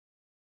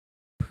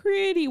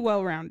pretty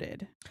well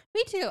rounded.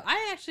 Me too.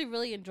 I actually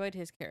really enjoyed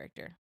his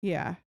character.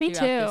 Yeah. Me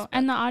throughout this too.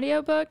 And the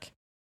audiobook,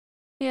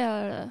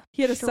 yeah,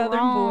 He had a southern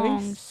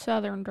voice.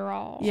 southern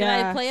drawl. Should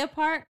Yeah. I play a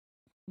part?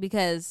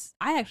 Because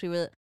I actually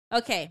really...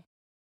 Okay.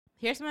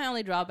 Here's my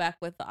only drawback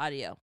with the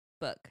audio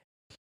book.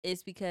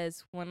 Is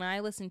because when I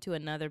listen to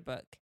another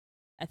book,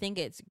 I think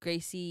it's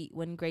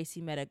When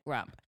Gracie Met a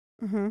Grump.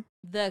 Uh-huh.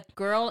 The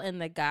girl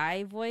and the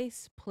guy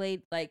voice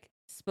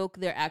spoke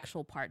their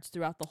actual parts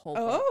throughout the whole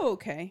book. Oh,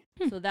 okay.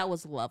 So that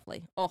was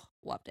lovely. Oh,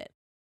 loved it.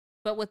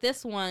 But with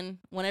this one,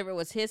 whenever it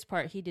was his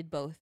part, he did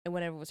both. And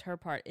whenever it was her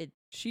part,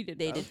 She did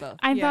they both. did both.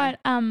 I Yeah. thought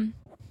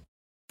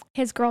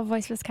his girl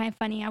voice was kind of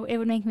funny. It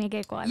would make me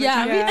giggle every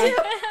Yeah, time. me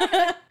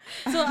too.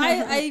 So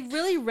I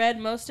really read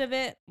most of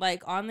it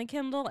like on the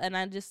Kindle, and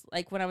I just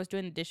like when I was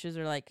doing the dishes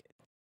or like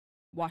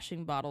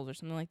washing bottles or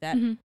something like that,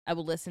 Mhm. I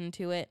would listen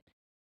to it,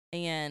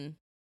 and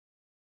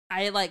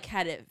I like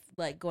had it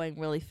like going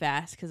really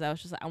fast because I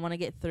was just like, I want to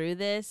get through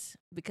this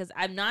because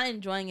I'm not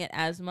enjoying it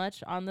as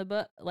much on the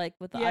book, like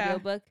with the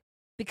audiobook,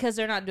 because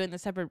they're not doing the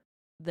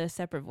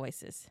separate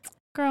voices.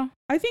 Girl.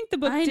 I think the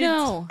book I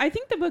know. I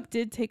think the book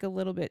did take a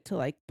little bit to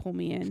like pull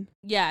me in.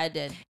 Yeah, it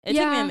did. It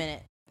took me a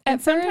minute. And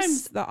At sometimes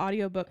first, the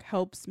audiobook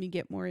helps me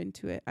get more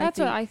into it. that's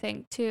what I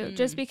think too.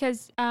 Just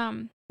because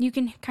you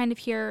can kind of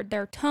hear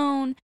their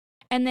tone,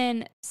 and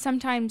then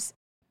sometimes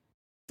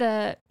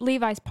the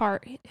Levi's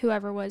part,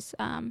 whoever was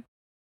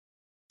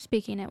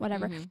speaking it,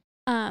 whatever,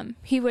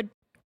 he would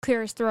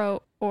clear his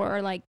throat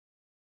or like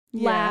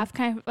laugh,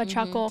 kind of a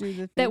chuckle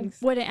that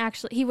wouldn't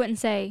actually, he wouldn't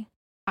say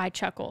I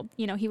chuckled,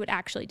 you know, he would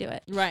actually do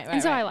it. Right.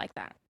 And so I like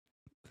that.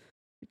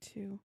 Me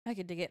too. I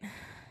could dig it.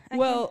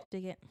 Well,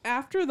 dig it.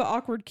 After the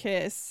awkward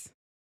kiss,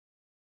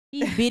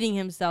 He's beating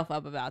himself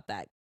up about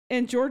that.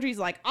 and Georgie's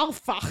like, "Oh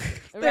fuck,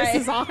 Right. this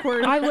is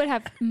awkward." I would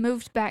have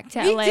moved back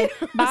to Me LA.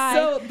 too. Bye.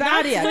 So that's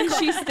Nadia, when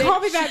she stayed. call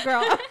me back,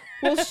 girl.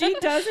 Well,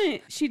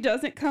 she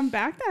doesn't come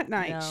back that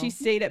night. No. She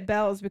stayed at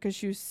Belle's because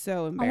she was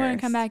so I embarrassed.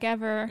 wouldn't come back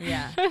ever.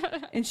 Yeah.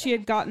 And she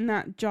had gotten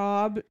that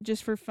job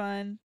just for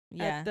fun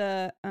Yeah. at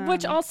the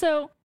Which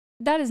also,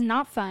 that is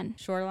not fun.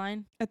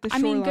 Shoreline. at the I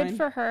shoreline. mean, good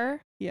for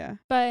her. yeah.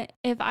 But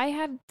if I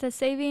had the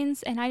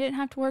savings and I didn't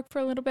have to work for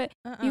a little bit,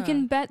 you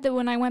can bet that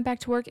when I went back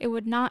to work, it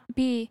would not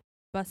be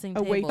bussing A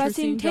tables. waitress.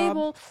 bussing Waitressing job.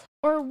 table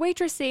or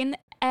waitressing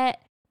at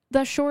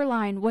the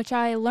Shoreline, which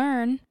I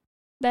learned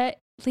that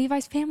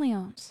Levi's family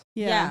owns.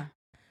 Yeah.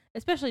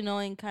 Especially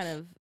knowing kind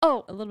of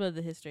Oh, a little bit of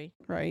the history.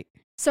 Right.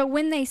 so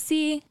when they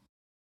see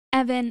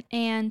Evan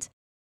and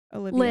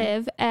Olivia.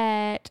 Liv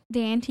at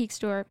the antique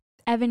store,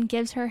 Evan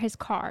gives her his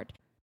card.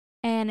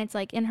 And it's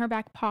like in her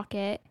back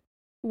pocket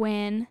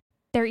when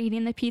they're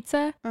eating the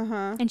pizza.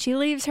 Uh-huh. And she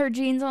leaves her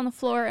jeans on the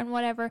floor and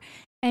whatever.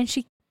 And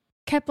she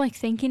kept like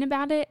thinking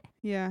about it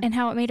Yeah. and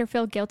how it made her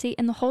feel guilty.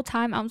 And the whole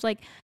time I was like,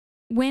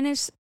 when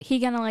is he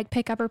gonna like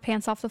pick up her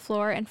pants off the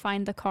floor and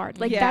find the card?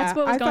 Like that's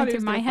what was I thought going he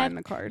through my gonna head. Find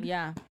the card.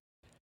 Yeah.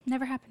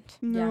 Never happened.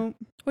 No.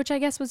 Which I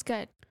guess was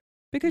good.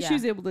 Because she Yeah.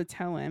 was able to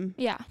tell him.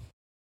 Yeah.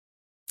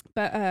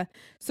 But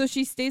so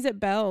she stays at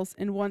Belle's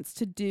and wants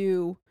to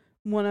do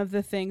one of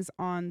the things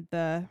on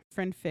the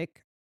friendfic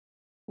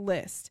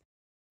list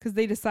because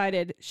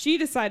she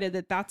decided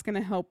that that's going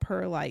to help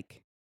her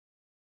like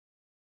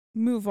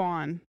move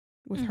on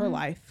with her Mhm.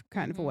 life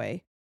kind of a Mhm.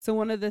 way. So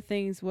one of the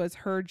things was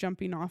her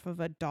jumping off of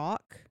a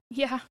dock.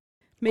 Yeah.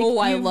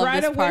 I love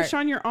write this a part. wish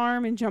on your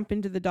arm and jump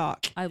into the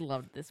dock. I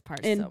loved this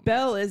part And so much.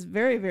 Belle is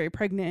very, very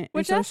pregnant.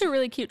 Which and so that's a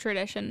really cute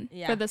tradition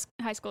Yeah. for this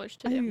high schoolers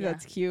to I do. think Yeah.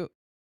 that's cute.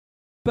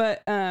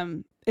 But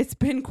it's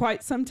been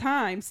quite some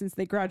time since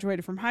they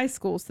graduated from high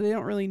school, so they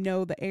don't really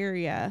know the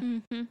area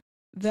Mm-hmm.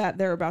 that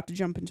they're about to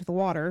jump into the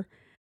water,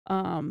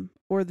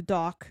 or the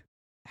dock,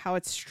 how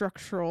it's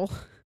structural,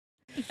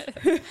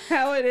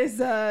 how it is,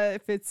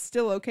 if it's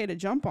still okay to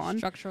jump on.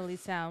 Structurally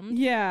sound.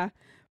 Yeah,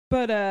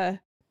 but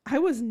I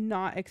was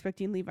not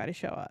expecting Levi to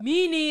show up.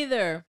 Me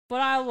neither,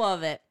 but I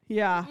love it.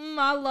 Yeah.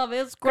 I love it.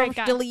 It's Great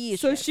guy. delicious.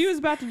 So she was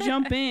about to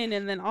jump in,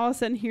 and then all of a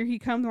sudden, here he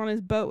comes on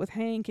his boat with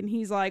Hank, and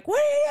he's like, "What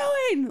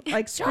are you doing?"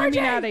 Like screaming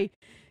at him.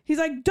 He's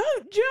like,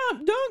 "Don't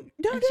jump! Don't!"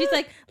 And she's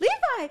like,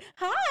 Levi,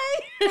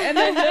 hi.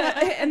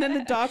 and then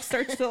the dog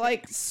starts to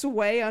like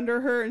sway under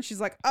her, and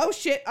she's like, "Oh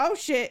shit! Oh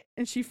shit!"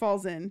 And she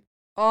falls in.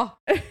 Oh.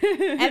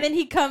 And then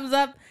he comes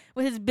up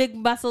with his big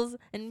muscles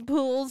and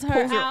pulls her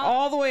pulls her out.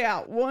 all the way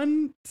out.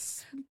 One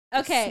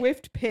Okay.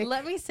 swift pick.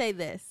 Let me say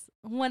this.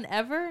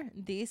 Whenever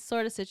these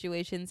sort of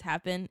situations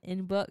happen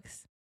in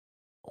books,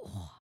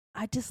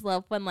 I just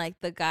love when like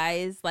the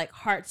guy's like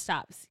heart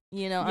stops,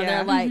 you know, and Yeah.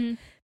 they're like Mhm.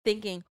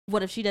 thinking,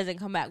 what if she doesn't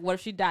come back? What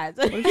if she dies?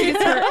 What if she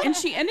gets hurt? And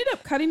she ended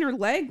up cutting her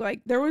leg.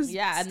 Like there was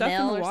Yeah, a stuff in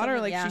nail the or water.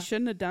 something, Like yeah. she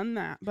shouldn't have done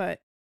that. But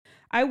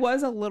I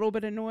was a little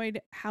bit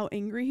annoyed how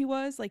angry he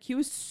was. Like he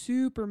was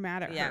super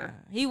mad at Yeah, her.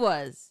 he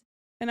was.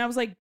 And I was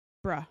like,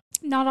 bruh.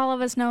 Not all of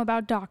us know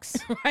about docs.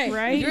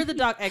 Right? You're the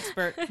dog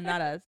expert,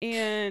 not us.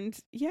 And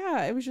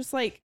yeah, it was just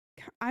like,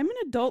 I'm an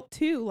adult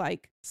too.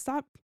 Like,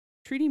 stop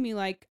treating me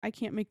like I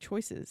can't make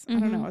choices. I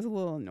don't know. Mhm. I was a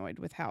little annoyed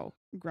with how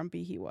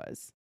grumpy he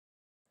was.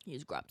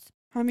 He's grumps.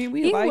 I mean,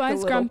 we He like a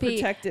was little grumpy,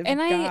 protective and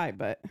guy,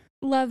 but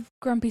Love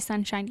Grumpy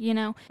Sunshine, you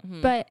know?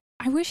 Mhm. But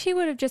I wish he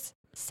would have just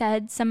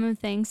said some of the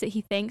things that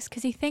he thinks,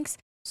 because he thinks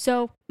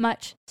so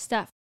much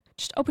stuff.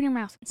 Just open your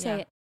mouth and say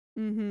Yeah. it.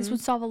 mm-hmm. This would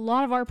solve a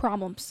lot of our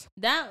problems.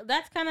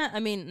 That's kind of, I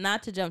mean,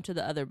 not to jump to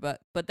the other book,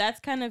 but that's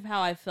kind of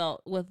how I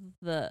felt with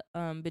the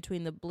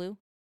Between the Blue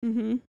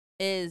mm-hmm.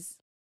 is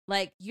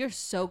like, you're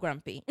so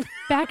grumpy.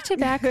 Back to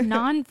back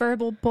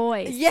nonverbal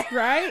boys. Yeah.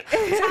 Right?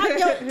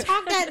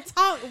 Talk that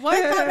talk. Work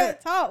on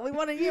that talk. We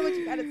want to hear what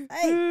you got to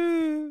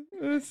say.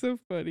 That's so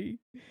funny.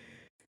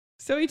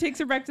 So he takes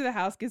her back to the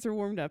house, gets her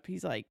warmed up.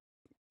 He's like,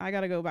 I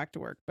gotta go back to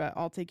work, but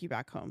I'll take you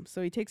back home.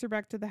 So he takes her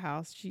back to the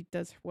house. She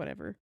does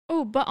whatever.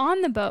 Oh, but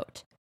on the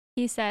boat,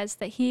 he says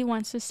that he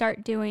wants to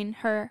start doing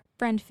her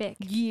friend fic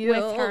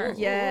with her.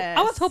 Yes.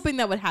 I was hoping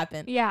that would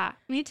happen. Yeah,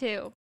 me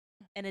too.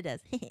 And it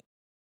does.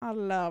 I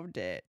loved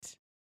it.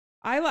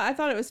 I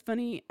thought it was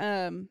funny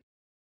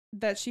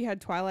that she had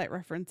Twilight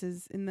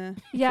references in the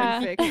Yeah.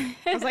 fanfic.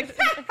 I was like,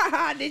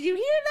 did you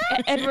hear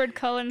that? Edward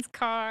Cullen's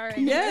car.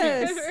 And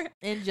Yes.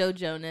 And Joe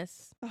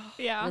Jonas Oh,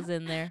 Yeah. was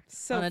in there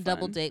so on a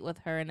double fun. date with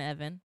her and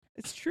Evan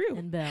It's true.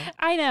 and Belle.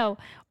 I know.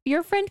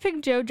 Your friend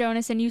picked Joe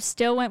Jonas and you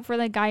still went for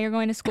the guy you're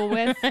going to school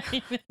with.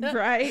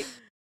 Right?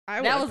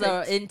 That was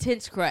an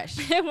intense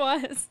crush. It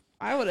was.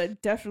 I would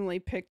have definitely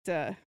picked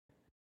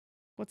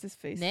what's his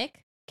face?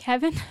 Nick?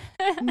 Kevin?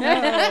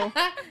 No.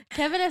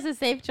 Kevin has a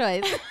safe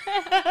choice.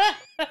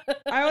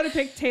 I would have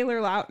picked Taylor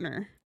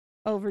Lautner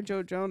over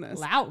Joe Jonas.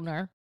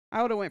 Lautner.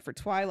 I would have went for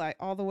Twilight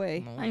all the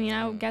way. I mean,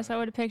 I guess I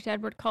would have picked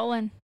Edward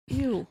Cullen.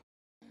 Ew.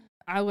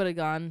 I would have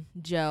gone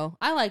Joe.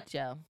 I like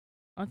Joe.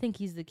 I think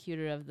he's the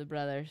cuter of the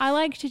brothers. I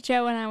liked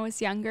Joe when I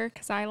was younger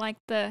because I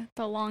liked the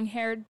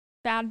long-haired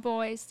bad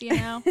boys, you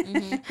know?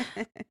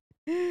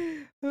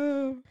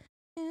 Oh,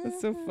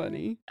 that's so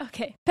funny.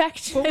 Okay, back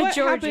to But what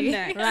Georgie. happened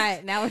next?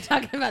 Right, now we're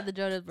talking about the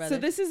Jonas brothers. So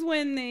this is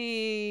when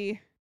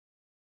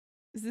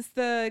is this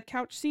the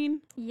couch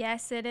scene?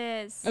 Yes, it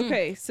is. Mm.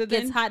 Okay, so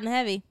then gets hot and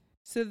heavy.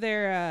 so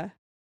they're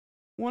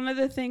one of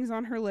the things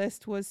on her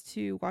list was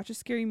to watch a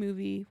scary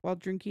movie while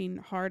drinking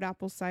hard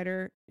apple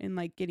cider and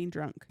like getting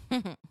drunk.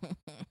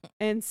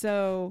 And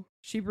so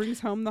she brings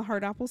home the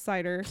hard apple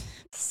cider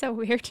So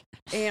weird.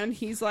 and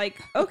he's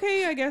like,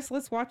 "Okay, I guess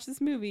let's watch this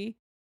movie."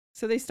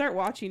 So they start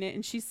watching it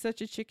and she's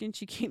such a chicken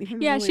she can't even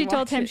Yeah, really she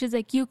told watch him, it. she's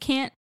like, you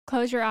can't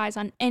close your eyes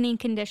on any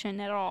condition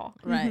at all.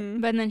 Right.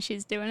 Mhm. But then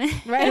she's doing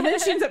it. Right. And then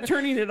she ends up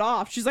turning it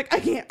off. She's like, I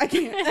can't.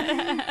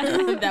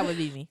 That would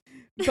be me.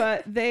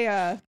 But they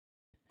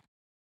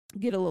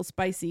get a little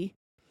spicy.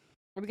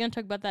 Are we going to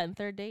talk about that in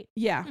third date?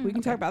 Yeah, we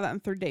can talk about that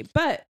on third date.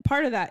 But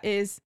part of that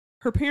is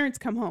her parents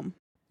come home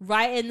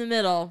Right in the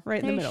middle. right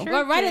in the They middle. sure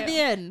Right, right at do. the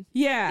end.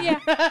 Yeah.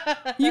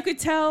 Yeah. You could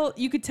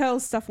tell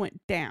stuff went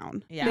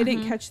down. Yeah. They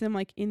didn't Mhm. catch them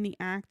like in the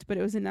act, but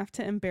it was enough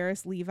to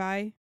embarrass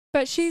Levi.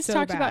 But she's So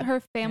talked bad. about her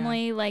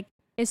family, like,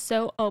 is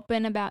so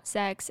open about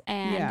sex.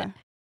 And Yeah.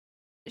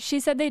 she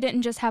said they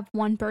didn't just have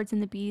one birds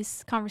and the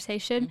bees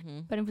conversation,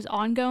 Mhm. but it was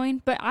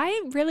ongoing. But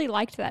I really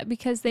liked that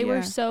because they were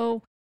Yeah.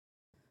 so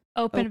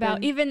open about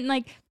Open. even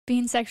like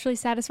being sexually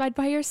satisfied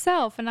by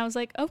yourself. And I was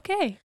like,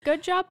 okay,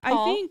 good job,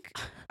 Paul.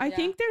 I Yeah.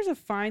 think there's a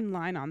fine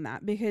line on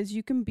that because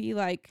you can be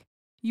like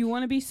you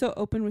want to be so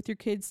open with your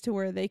kids to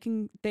where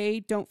they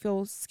don't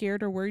feel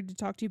scared or worried to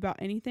talk to you about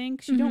anything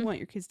because you don't Mhm. want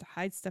your kids to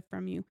hide stuff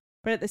from you.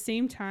 But at the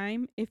same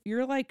time, if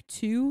you're like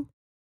too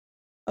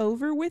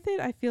over with it,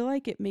 I feel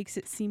like it makes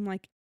it seem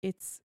like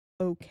it's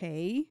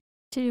okay.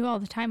 to do all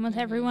the time with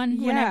Mhm. everyone,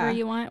 Yeah. whenever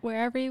you want,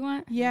 wherever you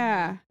want.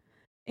 Yeah.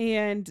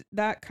 And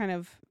that kind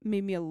of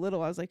made me a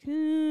little, I was like,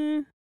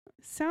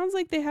 sounds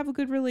like they have a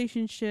good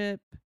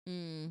relationship.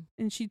 Mm.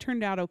 And she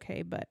turned out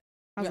okay, but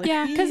I was like,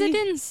 Yeah, because "Eh." it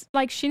didn't,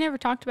 like, she never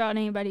talked about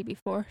anybody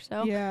before.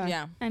 So, Yeah.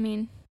 Yeah. I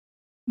mean,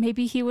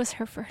 maybe he was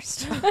her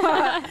first.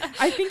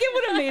 I think it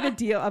would have made a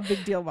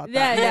big deal about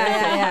Yeah, that.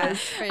 yeah.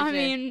 For I sure.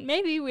 mean,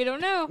 maybe, we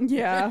don't know.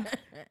 Yeah.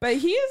 But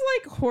he is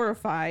like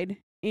horrified.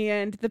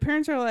 And the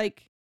parents are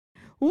like,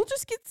 we'll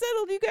just get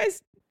settled. You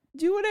guys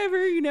do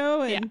whatever, you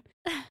know? And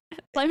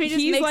Let me just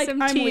he's make like,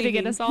 some I'm tea to leaving.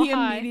 get us all he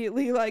high.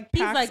 immediately like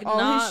He's packs like all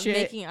not his shit.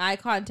 making eye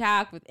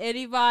contact with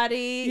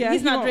anybody. Yeah,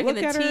 he's he not won't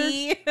drinking look the at her.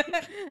 tea.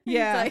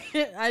 Yeah. He's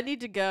like, I need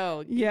to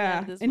go. Get me out Yeah.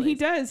 of this And he place.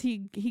 does. He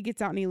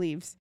gets out and he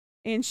leaves.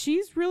 And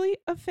she's really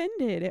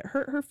offended. It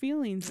hurt her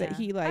feelings that Yeah.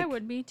 he like, I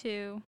would be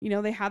too. you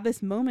know, they had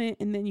this moment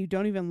and then you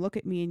don't even look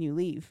at me and you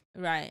leave.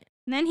 Right.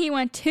 And then he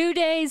went 2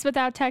 days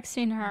without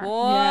texting her.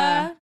 Boy,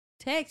 Yeah.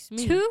 text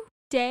me. 2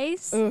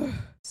 days? Ugh.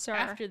 Sir.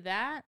 After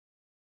that,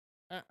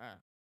 and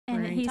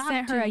Right. he Talk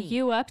sent to her a me.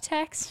 you up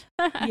text.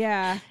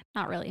 Yeah.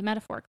 Not really,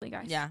 metaphorically,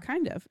 guys. Yeah.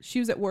 Kind of. She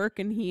was at work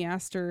and he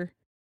asked her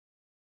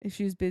if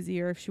she was busy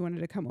or if she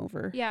wanted to come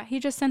over. Yeah, he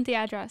just sent the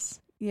address.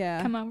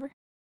 Yeah. Come over.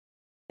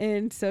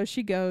 And so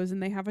she goes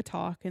and they have a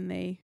talk and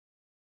they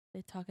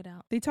They talk it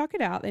out. talk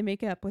it out. They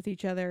make up with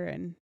each other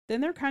and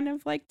then they're kind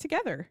of like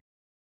together.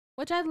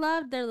 Which I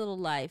loved their little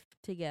life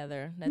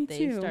together that Me they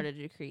too. started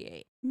to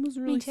create. It was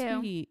really too.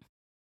 sweet.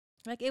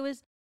 Like it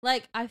was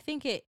like I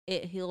think it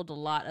healed a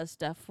lot of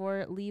stuff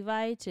for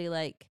Levi to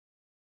like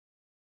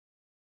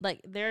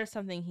there's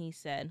something he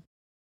said.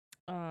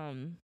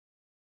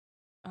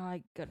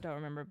 Don't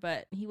remember,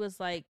 but he was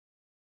like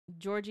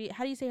Georgie,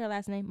 how do you say her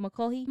last name?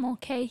 Mulcahy?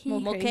 Mulcahy.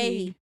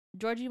 Mulcahy.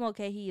 Georgie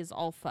Mulcahy is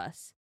all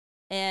fuss.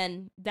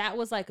 And that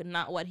was like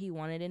not what he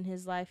wanted in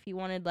his life. He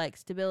wanted like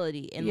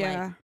stability and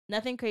Yeah. like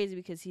nothing crazy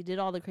because he did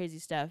all the crazy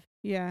stuff.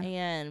 Yeah.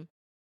 And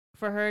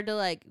for her to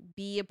like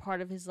be a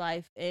part of his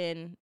life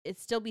and it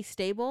still be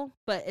stable,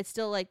 but it's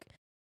still like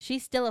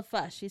she's still a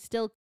fuss. She's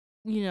still,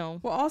 you know.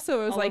 Well,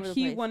 also, it was all like over the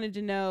he place. wanted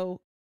to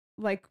know,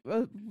 like,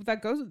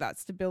 that goes with that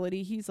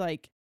stability. He's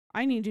like,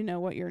 I need to know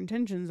what your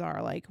intentions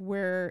are. Like,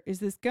 where is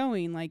this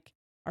going? Like,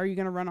 are you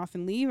going to run off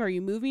and leave? Are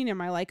you moving? Am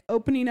I like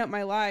opening up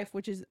my life,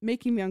 which is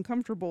making me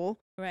uncomfortable?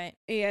 Right.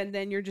 And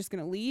then you're just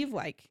going to leave?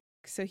 Like,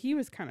 so he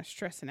was kind of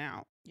stressing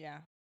out. Yeah.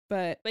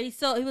 But he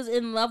was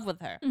in love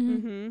with her.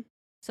 mm-hmm.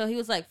 So he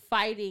was like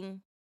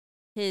fighting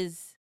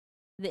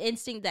the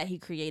instinct that he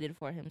created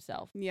for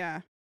himself.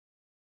 Yeah.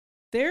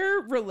 Their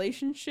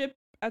relationship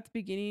at the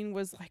beginning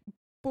was like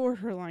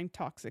borderline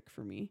toxic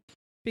for me,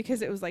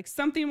 because it was like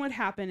something would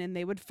happen and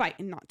they would fight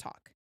and not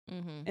talk.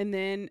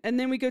 Mm-hmm. And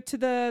then we go to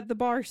the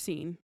bar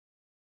scene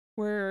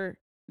where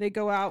they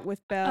go out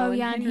with Belle. Oh, and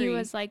yeah. Henry, And he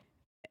was like,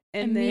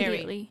 and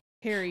immediately.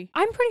 Harry.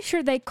 I'm pretty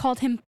sure they called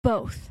him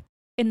both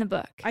in the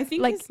book. I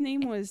think like, his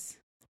name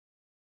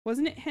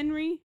wasn't it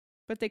Henry?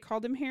 But they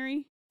called him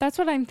Harry? That's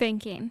what I'm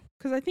thinking.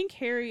 Because I think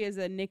Harry is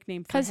a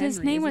nickname for Because Henry, his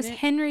name was isn't it?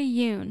 Henry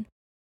Yoon.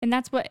 And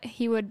that's what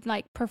he would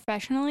like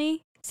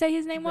professionally say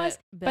his name was.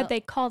 But they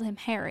called him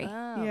Harry.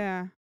 Oh.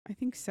 Yeah, I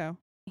think so.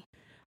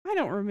 I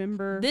don't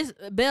remember. This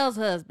Belle's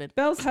husband.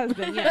 Belle's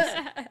husband,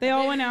 yes. They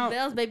all went out.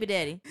 Belle's baby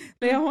daddy.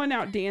 They all went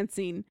out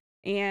dancing,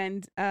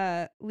 and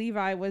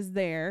Levi was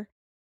there.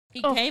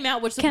 He Oh, came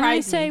out, which Can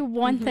I surprised say me.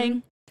 one Mhm. thing?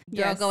 Girl,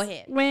 Yes. go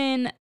ahead.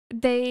 When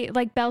they,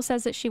 like, Belle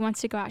says that she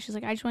wants to go out. She's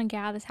like, I just want to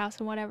get out of this house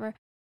and whatever.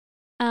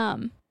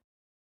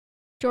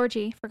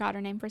 Georgie, forgot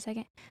her name for a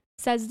second,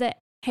 says that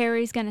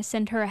Harry's going to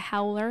send her a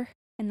howler.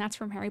 And that's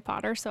from Harry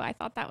Potter. So I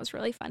thought that was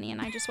really funny.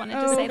 And I just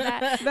wanted to say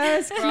that.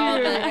 That's cute. For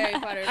all the Harry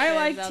Potter I fans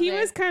liked. out He there.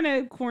 was kind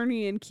of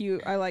corny and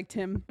cute. I liked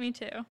him. Me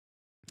too.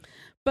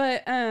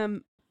 But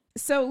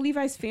so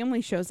Levi's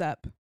family shows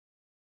up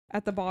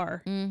at the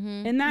bar,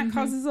 Mm-hmm. and that Mhm.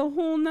 causes a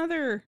whole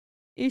nother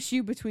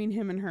issue between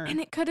him and her. And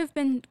it could have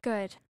been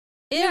good.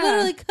 It Yeah.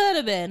 literally could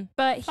have been.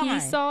 But he Fine.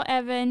 saw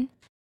Evan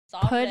It's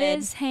all put red.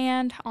 his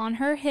hand on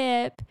her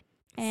hip.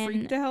 And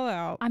Freaked the hell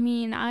out. I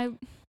mean, I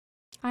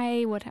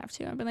would have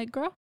to. I'd be like,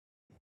 girl,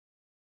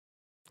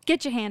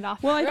 get your hand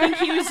off. Well, I think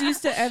he was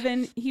used to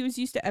Evan. He was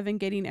used to Evan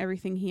getting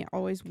everything he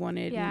always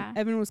wanted. Yeah. And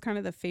Evan was kind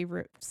of the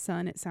favorite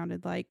son, it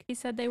sounded like. He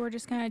said they were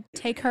just going to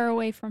take her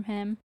away from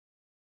him.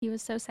 He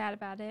was so sad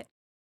about it.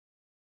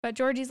 But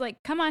Georgie's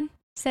like, come on,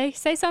 say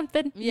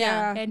something.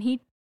 Yeah. And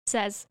he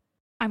says,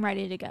 I'm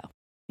ready to go.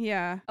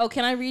 Yeah. Oh,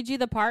 can I read you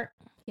the part?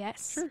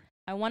 Yes. Sure.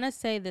 I want to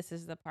say this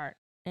is the part.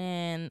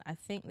 And I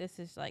think this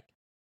is like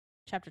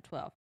chapter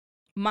 12.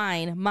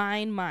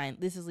 Mine.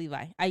 This is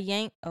Levi. I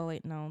yanked. Oh,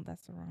 wait. No,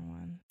 that's the wrong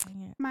one.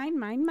 Dang it.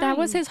 Mine. That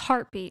was his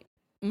heartbeat.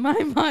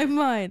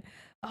 Mine.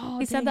 Oh,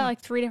 He said dang that it.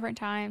 like 3 different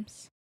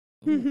times.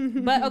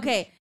 But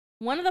okay.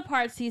 One of the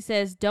parts he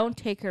says, don't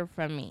take her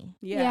from me.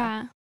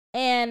 Yeah.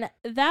 And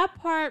that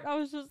part, I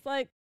was just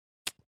like,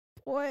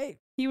 boy,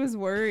 He was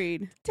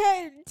worried.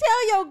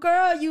 tell your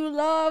girl you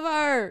love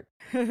her.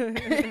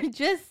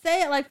 Just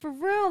say it, like, for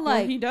real. Well,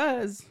 Like, he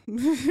does.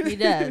 he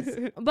does.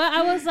 But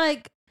I was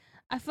like,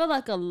 I feel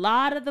like a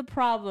lot of the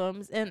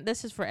problems, and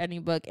this is for any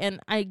book, and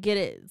I get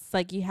it. It's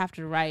like you have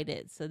to write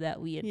it so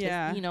that we,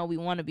 Yeah. we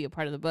want to be a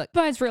part of the book.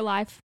 But it's real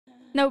life.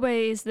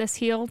 Nobody's this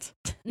healed.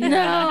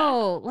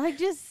 No, like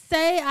just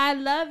say I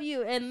love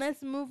you and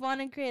let's move on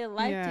and create a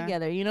life Yeah.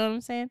 together. You know what I'm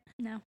saying?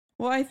 No.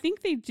 Well, I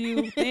think they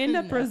do. They end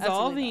up No, absolutely not.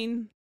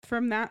 resolving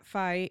from that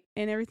fight,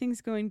 and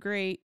everything's going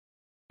great.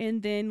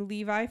 And then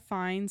Levi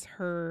finds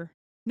her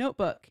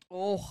notebook,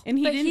 Oh, and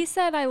But didn't. he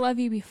said, I love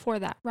you before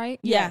that, right?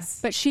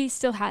 Yes. But she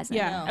still hasn't.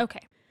 Yeah. No.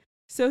 Okay.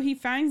 So he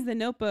finds the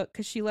notebook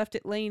because she left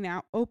it laying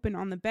out open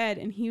on the bed,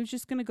 and he was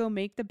just gonna go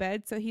make the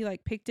bed. So he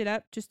like picked it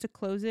up just to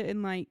close it,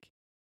 and like,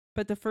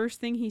 but the first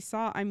thing he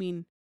saw,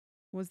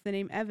 was the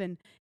name Evan,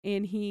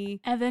 and he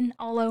Evan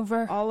all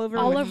over. all over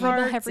All with over the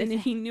hearts, and everything.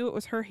 he knew it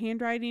was her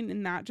handwriting,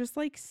 and that just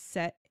like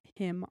set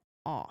him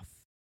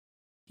off.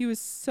 He was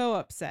so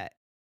upset.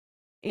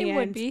 It would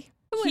And be.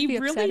 It would he be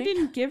really upsetting.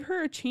 didn't give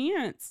her a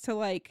chance to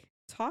like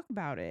talk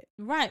about it.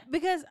 right.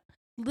 Because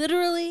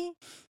literally,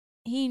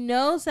 he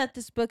knows that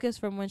this book is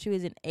from when she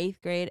was in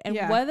 8th grade, and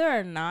Yeah. whether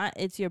or not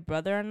it's your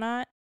brother or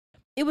not,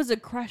 it was a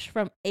crush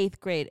from 8th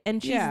grade.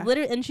 And she's Yeah.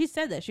 literally, and she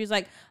said that she was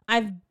like,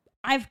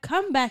 I've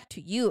come back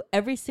to you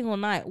every single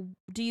night.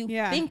 Do you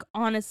Yeah. think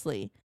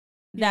honestly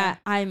Yeah.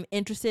 that I'm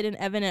interested in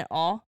Evan at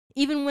all?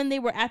 Even when they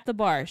were at the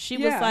bar, she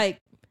was Yeah.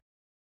 like,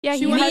 Yeah,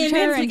 She he wanted hugged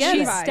them her and she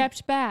together.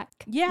 stepped back.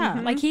 yeah.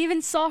 Mhm. Like he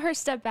even saw her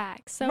step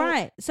back. So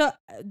Right. So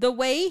the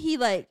way he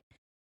like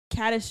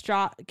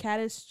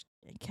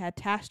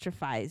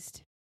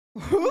catastrophized.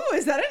 Ooh,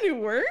 is that a new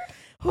word?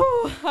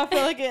 I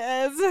feel like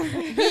it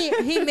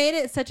is. he made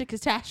it such a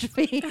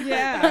catastrophe.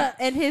 Yeah.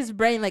 in his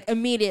brain, like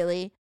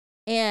immediately.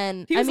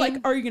 And He was I mean,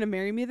 like, "Are you gonna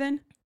marry me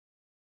then?"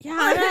 yeah,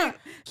 I know.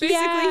 Basically,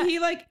 Yeah. he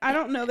like, I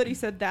don't know that he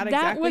said that That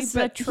exactly, was a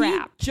but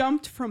trap. he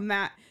jumped from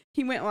that.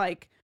 He went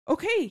like,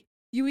 "Okay,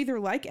 you either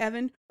like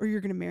Evan or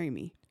you're gonna marry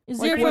me."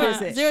 Zero, what to,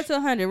 is it? 0 to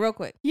 100, real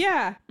quick.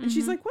 Yeah, and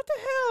she's Mhm. like, "What the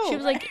hell?" she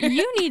was like,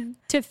 you need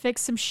to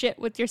fix some shit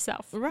with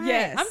yourself. Right.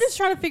 Yes. I'm just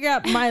trying to figure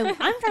out I'm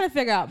trying to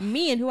figure out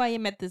me and who I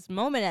am at this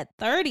moment at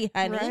 30,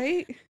 honey.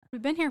 "Right,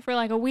 We've been here for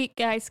like a week,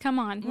 guys. Come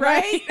on.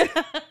 right."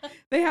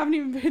 They haven't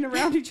even been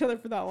around each other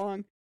for that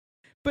long.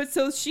 But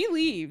so she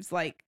leaves,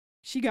 like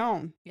she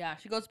gone, Yeah,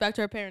 she goes back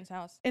to her parents'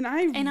 house. and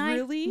I And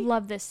really, I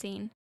love this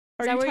scene.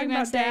 Are that you what talking you're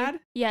gonna about say? Dad?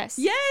 Yes.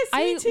 Yes, me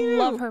I too.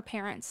 love her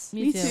parents.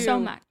 Me too. So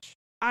much.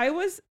 I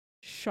was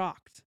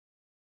shocked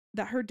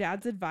that her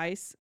dad's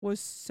advice was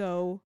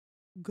so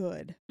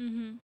good.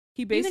 Mm-hmm.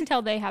 He You can basically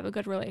tell they have a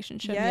good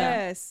relationship.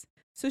 yes.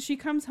 So she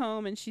comes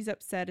home and she's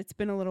upset. It's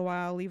been a little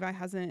while. Levi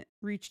hasn't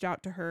reached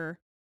out to her.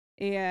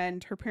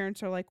 And her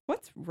parents are like,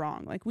 what's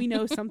wrong? Like, we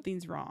know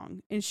something's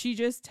wrong. And she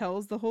just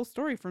tells the whole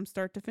story from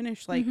start to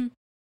finish. Like, Mhm.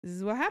 this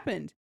is what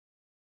happened.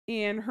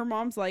 And her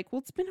mom's like, well,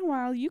 it's been a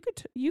while. You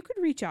could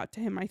reach out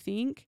to him, I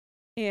think.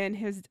 And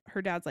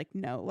her dad's like,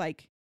 no,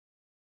 like,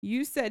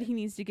 you said he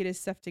needs to get his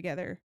stuff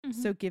together. Mhm.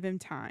 So give him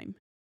time.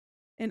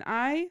 And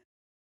I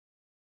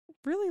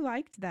really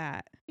liked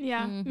that.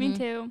 Yeah, me Mhm.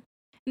 too.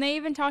 And they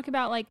even talk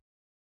about like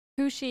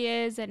who she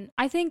is, and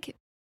I think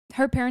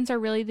her parents are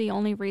really the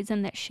only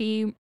reason that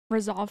she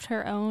resolved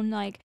her own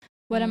like,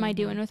 what am I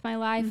doing with my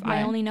life? I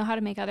Right. only know how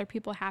to make other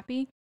people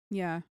happy,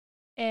 Yeah.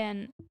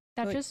 and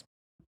that Like- just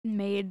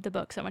made the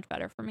book so much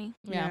better for me.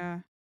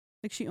 Yeah.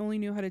 Like, she only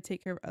knew how to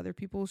take care of other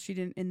people. She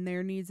didn't, in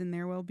their needs and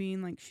their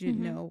well-being, like, she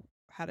didn't Mhm. know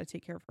how to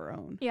take care of her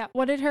own. Yeah.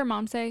 What did her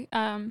mom say?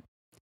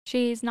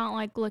 She's not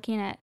like looking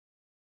at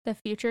the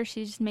future.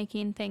 She's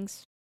making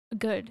things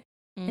good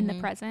in the Mhm.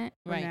 present.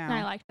 for Right. now. And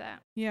I liked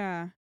that.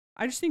 Yeah.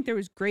 I just think there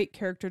was great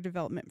character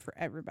development for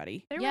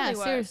everybody. There Yeah, really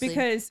was. seriously.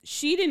 Because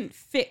she didn't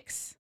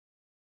fix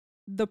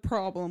the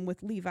problem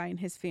with Levi and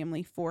his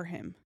family for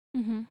him.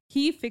 Mm-hmm.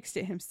 He fixed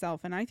it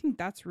himself. And I think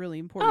that's really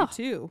important, Oh.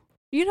 too.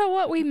 You know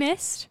what we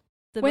missed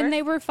The when birth?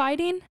 they were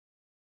fighting?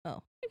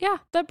 Oh. Yeah,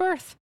 the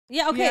birth.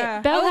 Yeah, okay.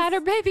 Yeah. Belle I was- had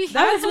her baby.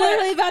 I was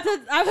literally about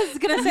to. I was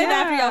gonna say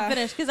that after Yeah. y'all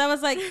finished, because I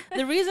was like,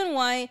 the reason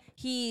why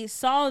he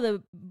saw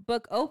the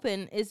book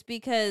open is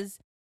because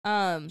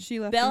She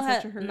left Belle in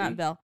had such a hurry. not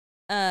Belle.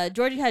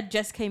 Georgie had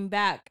just came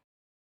back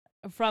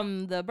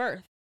from the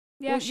birth.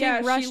 Yeah, Well, she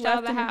rushed left out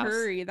of the in house. a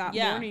hurry that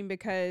Yeah. morning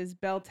because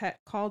Belle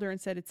called her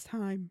and said it's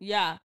time.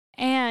 Yeah,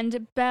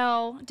 And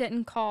Belle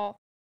didn't call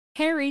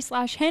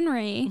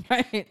Harry/Henry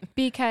right.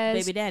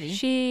 because Baby daddy.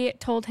 she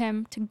told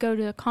him to go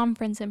to a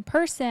conference in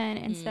person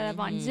instead of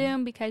on Mhm.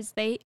 Zoom because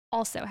they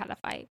also had a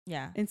fight,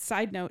 Yeah, And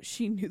side note,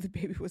 she knew the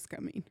baby was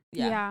coming.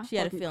 yeah. Yeah. She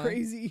had a Fucking feeling.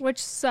 crazy. which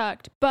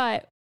sucked.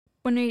 But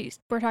when we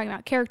were talking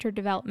about character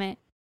development,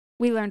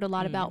 we learned a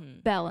lot about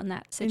Mhm. Belle in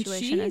that And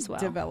situation she as well.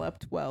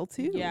 developed well,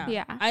 too. Yeah.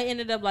 Yeah. I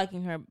ended up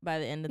liking her by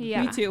the end of the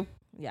Yeah. Me book. too.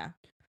 Yeah,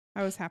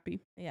 I was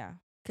happy. yeah.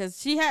 Because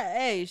she had,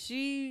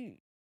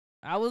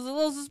 I was a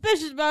little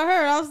suspicious about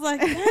her. I was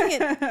like, dang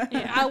it.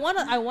 Yeah.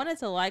 I wanted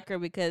to like her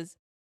because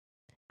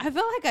I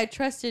felt like I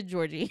trusted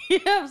Georgie.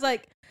 I was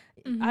like,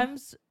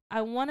 Mhm.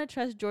 I want to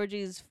trust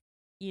Georgie's,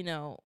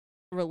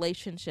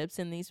 relationships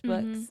in these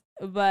books,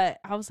 Mhm. but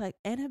I was like,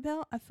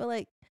 Annabelle, I feel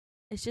like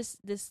it's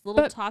just this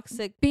little But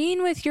toxic.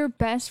 Being with your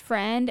best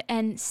friend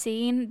and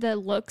seeing the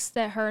looks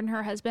that her and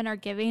her husband are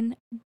giving,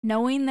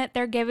 knowing that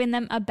they're giving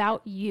them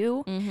about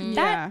you, Mhm.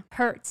 that Yeah.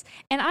 hurts.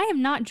 And I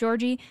am not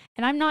Georgie,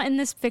 and I'm not in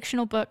this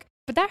fictional book,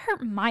 but that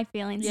hurt my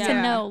feelings to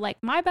Yeah. know, like,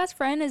 my best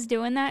friend is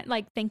doing that,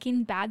 like,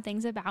 thinking bad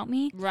things about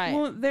me. Right.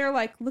 Well, they're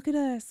like, look at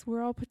us.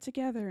 We're all put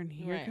together. And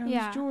here Right. comes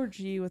Yeah.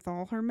 Georgie with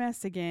all her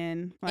mess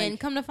again. Like, and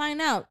come to find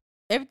out,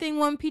 everything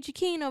wasn't peachy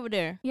keen over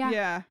there. Yeah.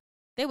 yeah.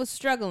 They was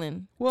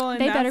struggling. Well, and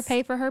They better that's-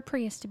 pay for her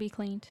Prius to be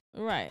cleaned.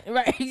 Right.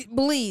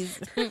 Please.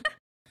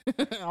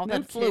 All No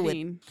that fluid.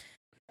 kidding.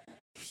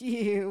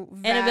 You.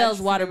 Annabelle's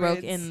vag water broke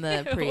fluids. in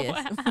the Prius.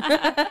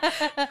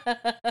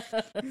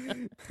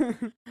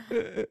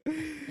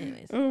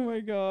 Anyways. Oh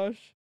my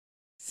gosh.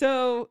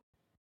 So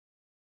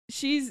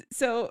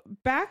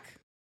back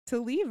to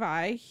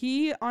Levi,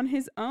 he on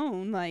his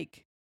own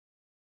like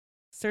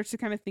starts to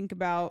kind of think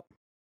about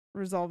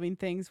resolving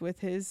things with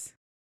his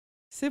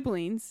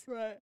siblings.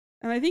 Right.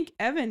 And I think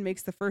Evan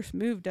makes the first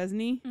move, doesn't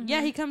he? Mm-hmm.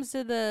 Yeah, he comes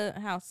to the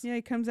house. Yeah,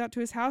 he comes out to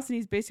his house and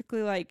he's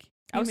basically like,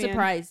 I was "Hey, man."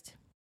 surprised.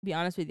 Be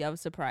honest with you, I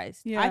was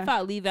surprised. Yeah. I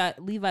thought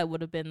Levi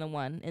would have been the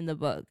one in the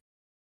book.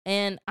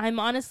 And I'm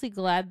honestly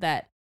glad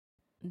that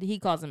he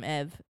calls him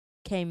Ev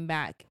came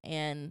back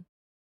and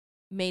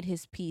made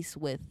his peace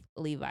with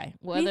Levi.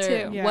 Whether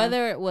too. Yeah.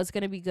 whether it was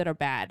going to be good or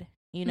bad.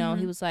 He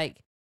Mhm. was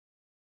like,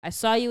 I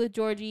saw you with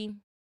Georgie,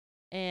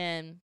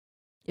 and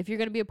if you're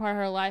going to be a part of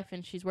her life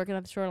and she's working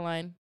at the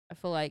shoreline, I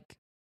feel like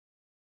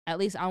at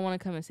least I want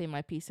to come and say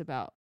my piece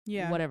about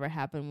Yeah. whatever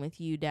happened with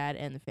you, Dad,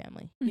 and the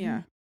family.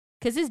 Yeah.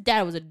 Because his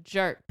dad was a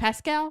jerk.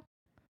 Pascal?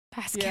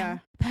 Pascal. Yeah.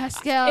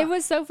 Pascal. It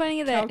was so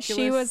funny that she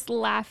Calculus. was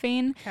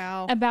laughing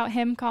Cal. about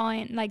him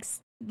calling, like,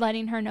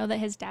 letting her know that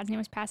his dad's name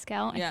was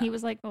Pascal. And Yeah. he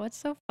was like, oh, it's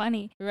so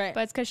funny. right.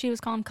 But it's because she was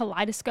calling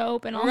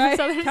kaleidoscope and all Right. this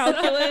other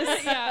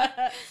Calculus. stuff.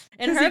 Yeah.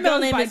 And 'Cause her he middle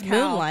goes name by is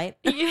Cal. Moonlight.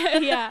 Yeah.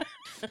 Yeah.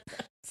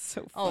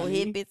 So Oh,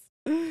 funny.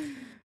 hippies.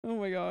 Oh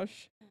my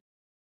gosh.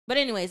 But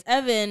anyways,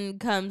 Evan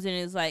comes and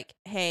is like,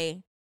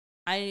 hey,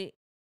 I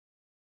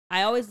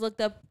always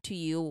looked up to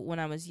you when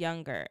I was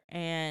younger,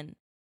 and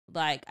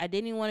like I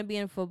didn't even want to be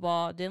in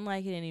football, didn't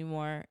like it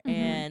anymore, Mhm.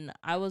 and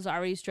I was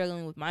already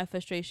struggling with my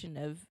frustration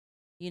of,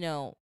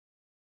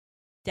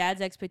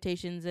 Dad's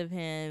expectations of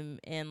him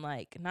and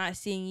like not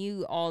seeing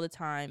you all the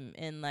time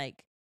and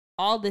like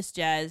all this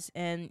jazz.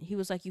 And he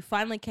was like, you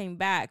finally came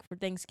back for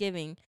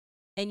Thanksgiving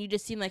and you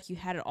just seemed like you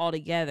had it all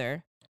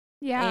together.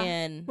 Yeah.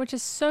 And which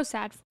is so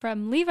sad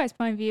from Levi's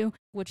point of view.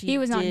 which He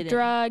was on didn't.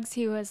 drugs.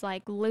 He was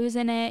like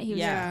losing it. He was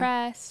Yeah.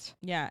 depressed.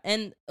 Yeah.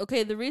 And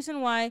okay, the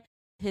reason why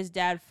his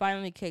dad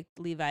finally kicked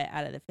Levi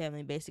out of the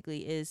family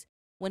basically is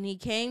when he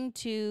came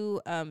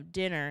to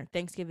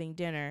Thanksgiving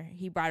dinner,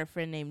 he brought a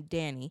friend named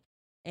Danny.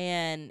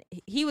 And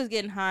he was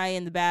getting high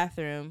in the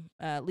bathroom,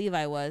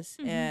 Levi was,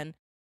 Mhm. and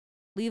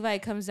Levi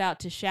comes out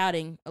to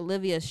shouting,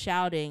 Olivia's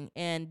shouting,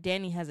 and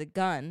Danny has a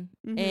gun.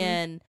 Mhm.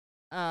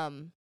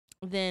 And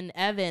then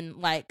Evan,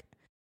 like,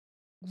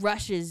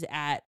 rushes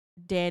at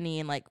Danny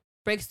and, like,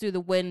 breaks through the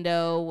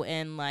window,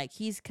 and, like,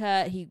 he's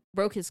cut. He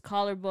broke his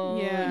collarbone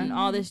Yeah. and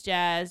all this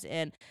jazz.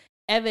 And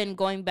Evan,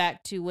 going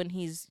back to when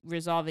he's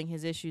resolving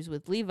his issues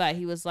with Levi,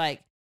 he was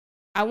like,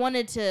 I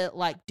wanted to,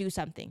 like, do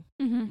something.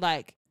 Mm-hmm.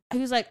 Like, he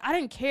was like, I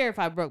didn't care if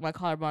I broke my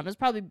collarbone. It was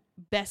probably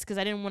best because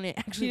I didn't want to He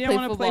actually didn't play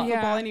want to football. play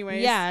football Yeah.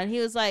 anyways. Yeah, and he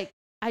was like,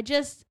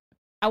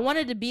 I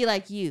wanted to be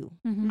like you.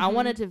 Mm-hmm. I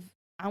wanted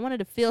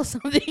to feel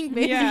something.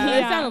 Basically, Yeah.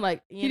 it sounded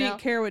like He didn't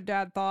care what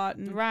Dad thought.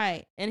 And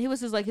right. And he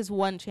was just like his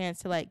one chance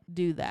to like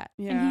do that.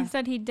 yeah. And he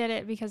said he did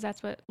it because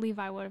that's what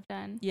Levi would have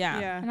done. Yeah.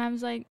 Yeah. And I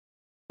was like,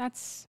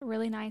 that's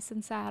really nice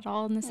and sad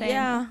all in the same.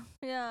 Yeah.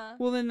 Yeah.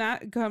 Well, then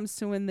that comes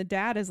to when the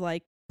dad is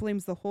like,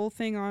 blames the whole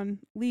thing on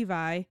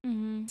Levi,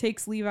 Mm-hmm.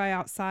 takes Levi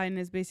outside and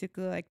is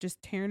basically like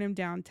just tearing him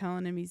down,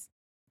 telling him he's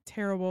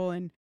terrible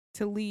and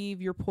to leave,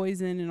 you're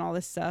poison and all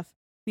this stuff.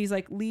 And he's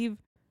like, leave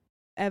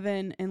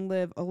Evan and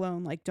Liv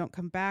alone. Like, don't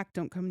come back.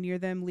 Don't come near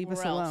them. Leave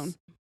us Or else. alone.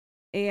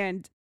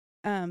 And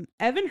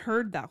Evan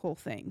heard that whole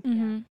thing.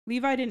 Mm-hmm.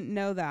 Levi didn't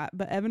know that,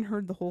 but Evan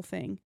heard the whole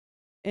thing.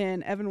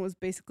 And Evan was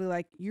basically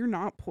like, you're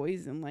not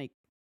poison. Like,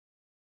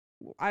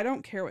 I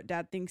don't care what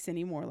Dad thinks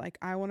anymore. Like,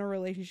 I want a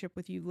relationship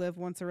with you. Liv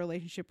wants a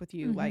relationship with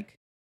you. Mhm. Like,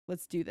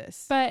 let's do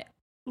this. But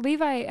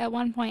Levi at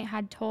one point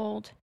had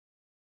told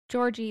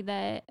Georgie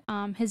that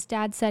his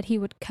dad said he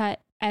would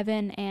cut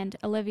Evan and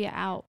Olivia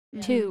out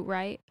Mhm. too,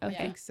 right? I Okay.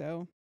 think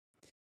so.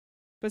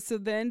 But so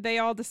then they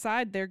all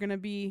decide they're gonna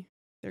be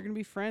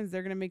friends.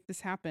 They're gonna make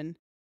this happen.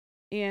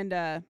 And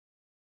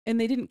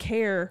they didn't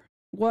care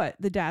what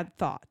the dad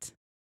thought.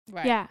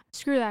 Right. Yeah.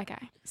 Screw that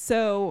guy.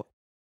 So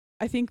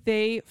I think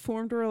they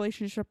formed a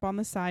relationship on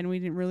the side, and we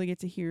didn't really get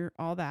to hear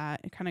all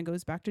that. It kind of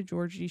goes back to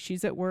Georgie.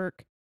 She's at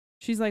work.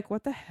 She's like,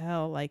 what the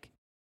hell? Like,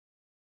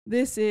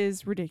 this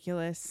is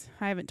ridiculous.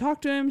 I haven't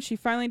talked to him. She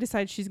finally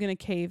decides she's going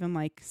to cave and,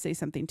 like, say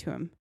something to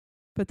him.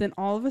 But then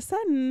all of a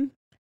sudden,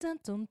 Dun,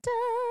 dun,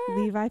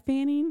 dun. Levi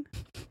Fanning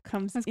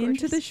comes That's into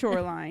gorgeous. the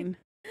shoreline.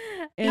 He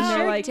And they're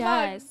sure like,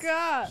 does. Oh,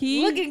 God.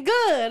 He- looking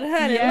good,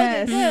 honey.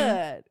 Yes. Looking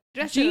good.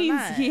 Dressed to the jeans.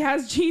 nines. He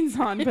has jeans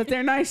on, but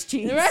they're nice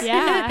jeans. Right.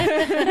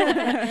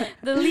 Yeah.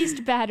 The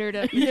least battered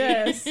of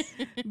Yes.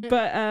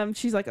 But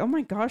she's like, oh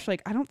my gosh,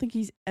 like, I don't think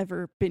he's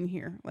ever been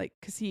here. Like,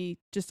 because he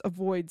just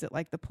avoids it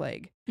like the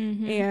plague.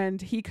 Mm-hmm.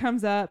 And he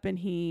comes up and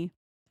he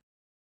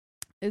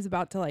is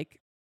about to, like,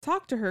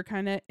 talk to her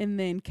kind of. And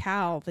then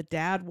Cal, the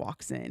dad,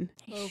 walks in.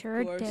 He Of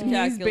sure course. did. And he's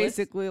Calculus.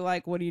 basically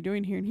like, what are you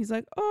doing here? And he's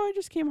like, oh, I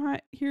just came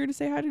here to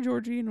say hi to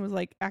Georgie, and was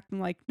like acting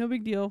like no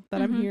big deal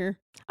that I'm Mhm. here.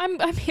 I'm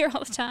here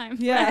all the time.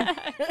 Yeah.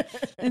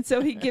 And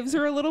so he gives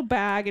her a little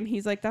bag and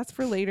he's like, that's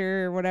for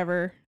later or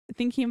whatever. I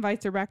think he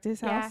invites her back to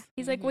his Yeah. house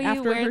He's like, Mhm. will you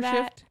after wear her that?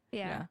 shift.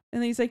 Yeah.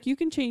 And then he's like, you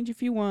can change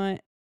if you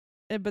want,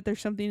 but there's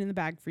something in the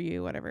bag for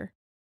you, whatever.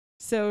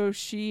 So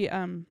she,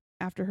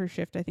 after her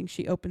shift, I think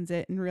she opens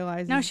it and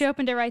realizes. No, she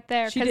opened it right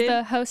there She because did?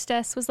 the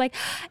hostess was like,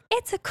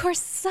 it's a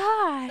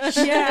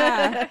corsage.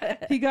 Yeah.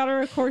 He got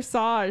her a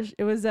corsage.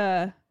 It was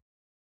a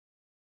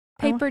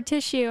Paper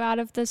tissue out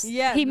of this.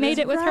 Yeah, he made that's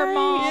it with her Right.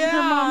 mom.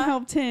 Her mom Yeah.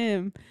 helped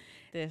him.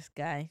 This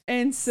guy.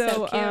 And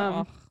so,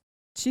 cute.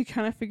 she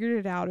kind of figured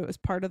it out. It was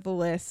part of the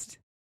list.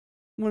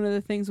 One of the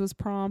things was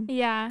prom,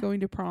 Yeah. going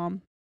to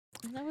prom.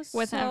 That was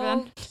With so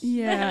Evan.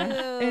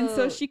 Yeah. And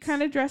so she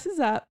kind of dresses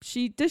up.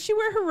 Does she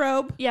wear her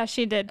robe? Yeah,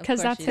 she did Of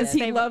because course that's she his did. He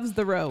favorite. loves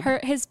the robe.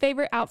 His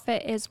favorite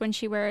outfit is when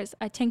she wears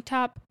a tank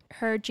top,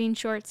 her jean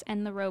shorts,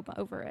 and the robe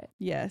over it.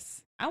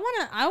 Yes. I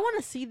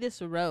wanna see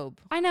this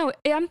robe. I know.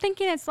 I'm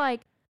thinking it's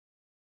like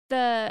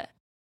the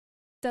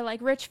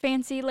like rich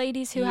fancy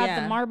ladies who have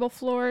Yeah. the marble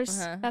floors.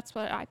 Uh-huh. That's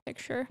what I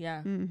picture.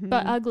 Yeah. Mhm.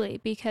 But ugly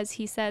because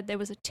he said there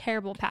was a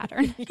terrible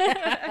pattern.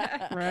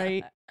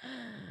 Right.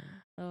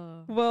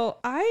 Oh. Well,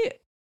 I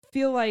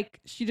feel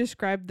like she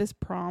described this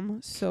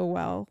prom so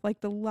well. Like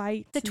the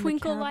lights. The and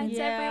twinkle cabin. lights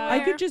Yeah. everywhere. I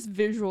could just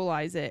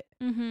visualize it.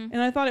 Mm-hmm.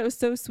 And I thought it was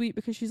so sweet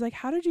because she's like,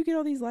 how did you get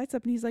all these lights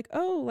up? And he's like,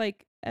 oh,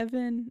 like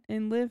Evan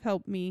and Liv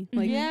helped me.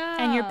 Like, Yeah.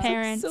 And your it's, like,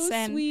 parents so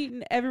and sweet.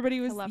 And everybody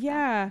was, love that.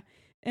 yeah.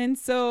 And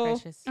so,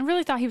 Precious. I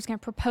really thought he was going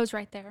to propose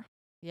right there.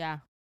 Yeah.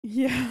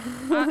 yeah.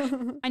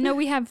 I know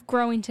we have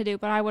growing to do,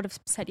 but I would have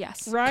said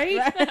yes. Right?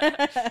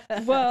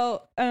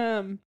 Well,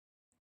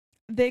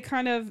 they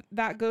kind of,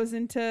 that goes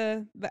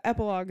into the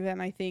epilogue then,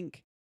 I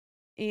think.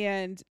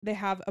 And they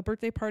have a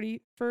birthday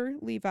party for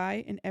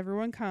Levi and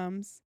everyone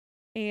comes.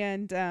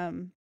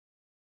 And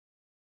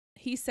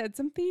he said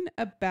something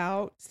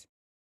about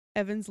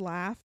Evan's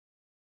laugh.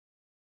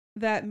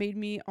 that made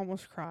me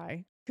almost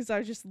cry because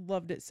I just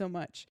loved it so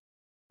much.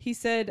 He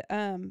said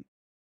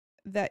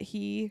that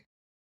he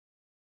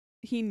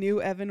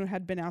knew Evan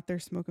had been out there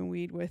smoking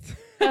weed with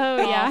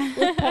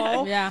with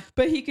Paul. Yeah.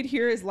 But he could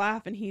hear his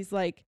laugh, and he's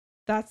like,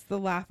 that's the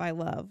laugh I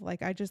love.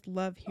 Like, I just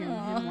love hearing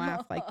him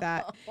laugh like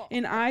that.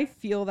 And I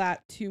feel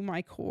that to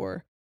my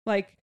core.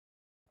 Like,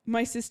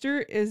 my sister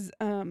is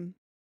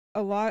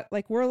a lot,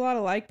 like, we're a lot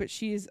alike, but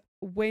she's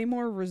way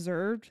more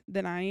reserved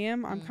than I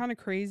am. I'm kind of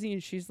crazy,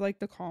 and she's like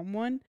the calm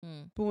one.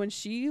 But when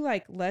she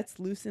like lets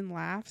loose and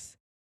laughs,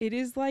 it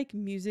is like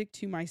music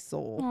to my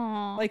soul.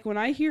 Aww. Like, when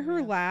I hear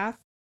her laugh,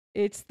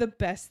 it's the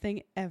best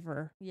thing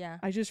ever. Yeah.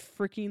 I just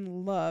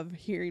freaking love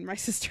hearing my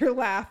sister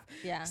laugh.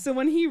 Yeah. So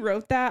when he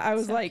wrote that, I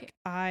was So like, cute.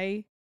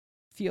 I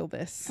feel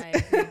this. I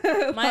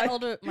agree. My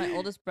Like, my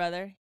oldest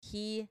brother,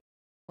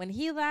 when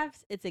he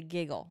laughs, it's a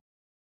giggle.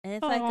 And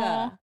it's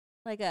Aw.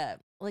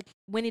 like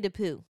Winnie the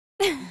Pooh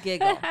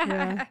giggle.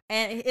 Yeah.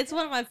 And it's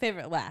one of my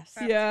favorite laughs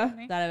Yeah.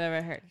 that I've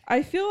ever heard.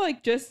 I feel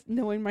like just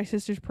knowing my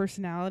sister's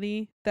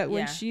personality, that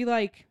when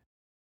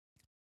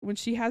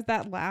she has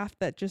that laugh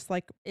that just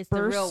like It's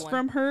the real bursts one.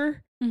 from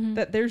her, Mhm.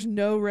 that there's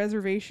no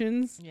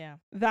reservations. Yeah.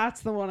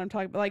 That's the one I'm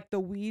talking about. Like the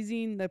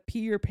wheezing, the pee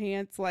your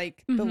pants,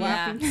 like the Mhm.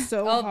 laughing Yeah.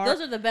 so Oh, hard.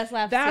 those are the best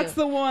laughs That's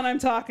too. the one I'm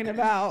talking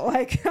about.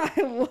 Like,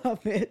 I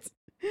love it.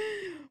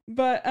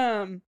 But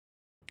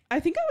I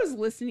think I was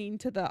listening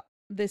to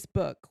this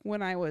book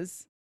when I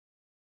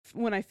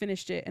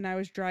finished it, and I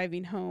was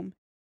driving home,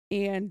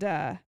 and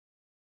I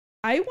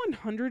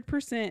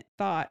 100%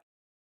 thought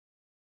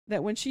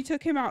that when she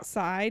took him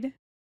outside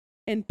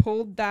and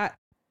pulled that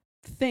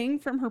thing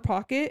from her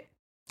pocket,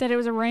 That it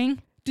was a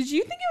ring. did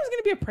you think it was going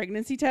to be a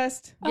pregnancy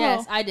test?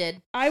 Yes, Oh. I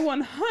did. I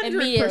 100%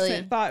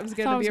 Immediately. thought it was I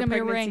going thought to it was be a gonna be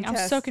a pregnancy ring. I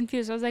test. was so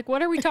confused. I was like,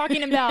 "What are we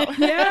talking about?"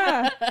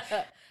 Yeah.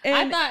 I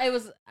And- thought it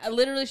was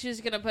literally she was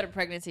gonna put a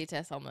pregnancy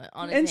test on his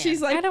And hand.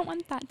 she's like, I don't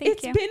want that. Thank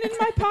it's you. been in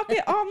my pocket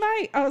all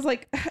night. I was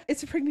like,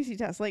 it's a pregnancy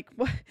test. Like,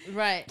 what?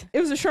 right. It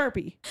was a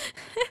Sharpie.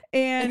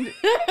 And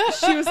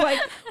she was like,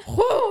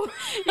 whoa.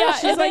 Yeah,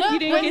 She's and like, then you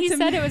didn't when get he to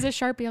said ma- it was a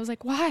Sharpie, I was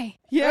like, "Why?"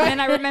 Yeah. And then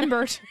I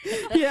remembered.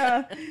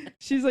 Yeah.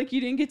 She's like,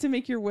 you didn't get to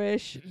make your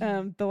wish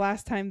the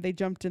last time they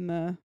jumped in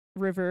the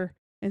river.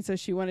 And so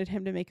she wanted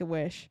him to make a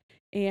wish.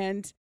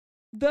 And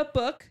the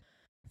book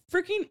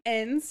freaking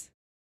ends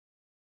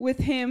with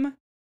him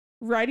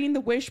writing the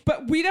wish,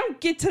 but we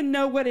don't get to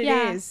know what it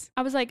is. Yeah.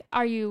 I was like,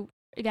 "Are you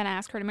gonna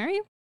ask her to marry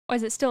you? Or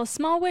is it still a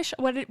small wish?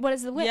 What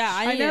is the wish?" Yeah,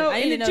 I know. I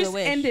And need to it know just the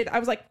wish. ended. I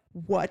was like,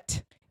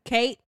 what?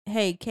 Kate,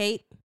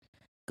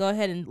 go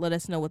ahead and let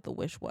us know what the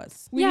wish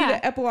was. We need Yeah.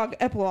 an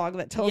epilogue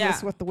that tells Yeah.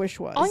 us what the wish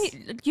was.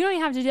 You don't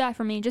even have to do that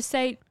for me. Just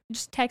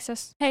text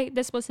us. Hey,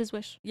 this was his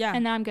wish. Yeah.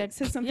 And now I'm good. It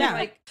says something Yeah.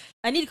 like,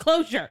 I need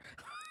closure.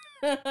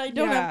 I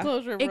don't Yeah. have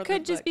closure. It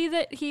could just be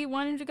that he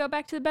wanted to go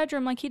back to the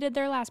bedroom like he did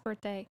their last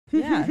birthday.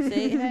 Yeah,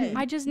 say hey.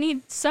 I just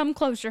need some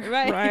closure.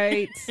 right.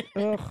 right.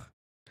 Ugh.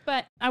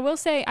 But I will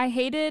say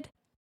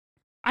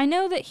I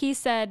know that he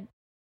said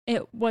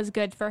it was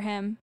good for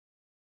him,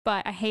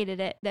 but I hated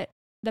it that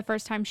the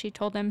first time she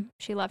told him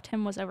she loved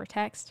him was over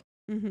text.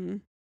 Mm-hmm.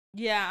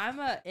 Yeah, I'm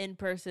a in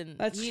person.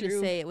 That's you need true.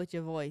 to say it with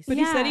your voice. But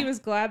he said he Yeah. was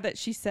glad that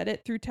she said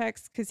it through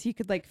text because he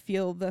could like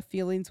feel the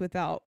feelings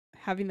without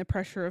having the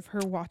pressure of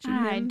her watching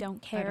I him.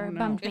 don't care. don't It know.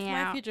 bummed if me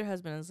my out. future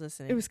husband is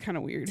listening, It was kind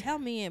of weird. tell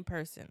me in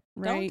person.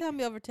 Don't Right. tell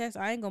me over text.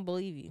 I ain't gonna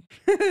believe you.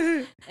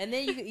 And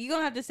then you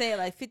gonna have to say it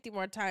like 50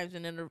 more times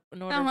in order. I'm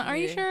for like, are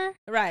me you to- sure?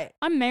 Right.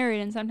 I'm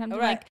married, and sometimes I'm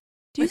Right. like,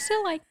 do you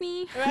still like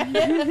me? Right.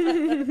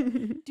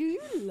 Do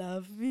you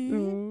love me?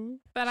 Oh.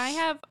 But I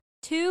have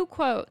 2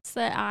 quotes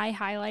that I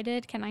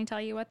highlighted. Can I tell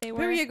you what they were?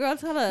 Period, girl.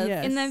 Tell us.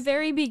 Yes. In the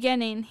very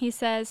beginning, he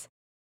says,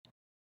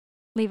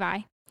 Levi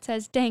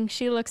says, "Dang,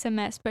 she looks a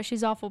mess, but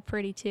she's awful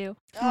pretty too."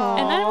 Aw.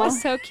 And that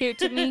was so cute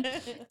to me.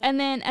 And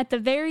then at the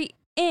very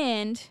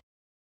end,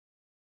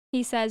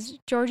 he says,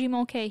 "Georgie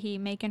Mulcahy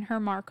making her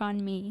mark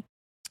on me."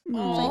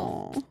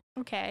 Aw.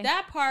 Okay.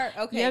 That part.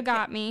 Okay. You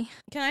got me.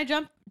 Can I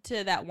jump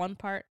to that one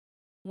part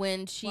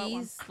when one?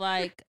 she's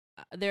like,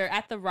 they're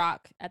at the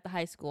Rock at the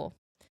high school,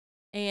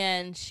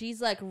 and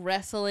she's like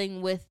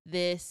wrestling with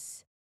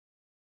this,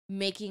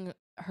 making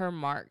her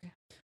mark.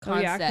 Oh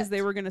yeah, because concept.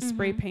 they were gonna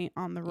spray Mhm. paint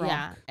on the rock.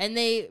 Yeah, and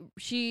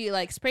she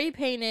like spray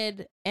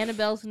painted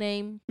Annabelle's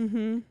name,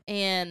 Mm-hmm.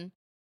 and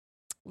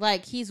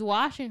like he's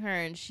watching her,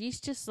 and she's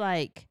just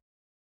like,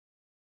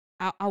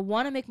 I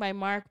want to make my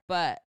mark,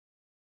 but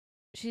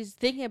she's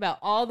thinking about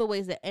all the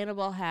ways that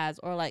Annabelle has,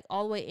 or like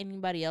all the way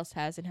anybody else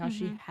has, and how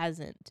she Mhm.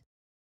 hasn't,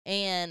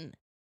 and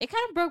it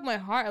kind of broke my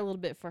heart a little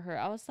bit for her.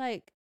 I was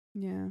like,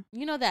 Yeah.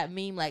 you know that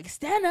meme, like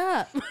stand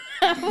up.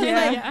 I was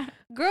Yeah. like,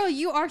 girl,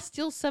 you are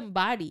still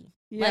somebody.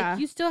 Yeah. Like,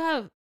 you still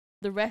have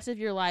the rest of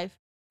your life,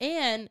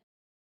 and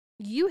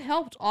you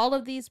helped all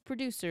of these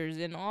producers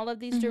and all of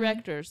these Mhm.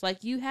 directors.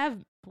 Like, you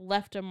have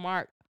left a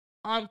mark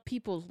on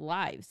people's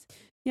lives.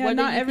 Yeah. whether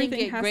Not you think everything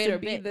it has great to or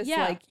be big. this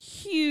Yeah. like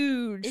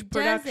huge It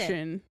doesn't.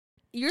 production.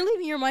 You're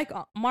leaving your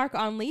mark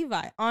on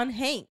Levi, on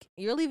Hank.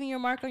 You're leaving your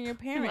mark on your I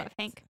parents. love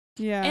Hank.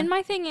 Yeah. And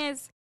my thing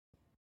is,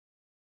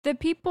 the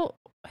people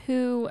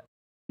who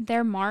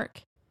their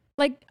mark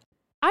like,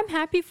 I'm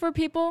happy for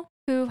people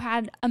who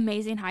had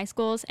amazing high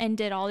schools and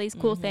did all these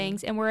cool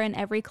things and were in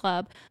every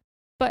club.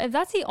 But if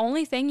that's the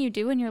only thing you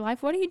do in your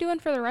life, what are you doing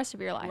for the rest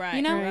of your life? Right.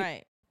 You know?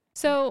 Right.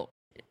 So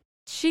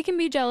she can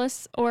be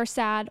jealous or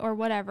sad or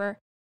whatever.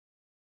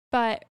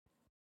 But,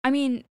 I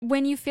mean,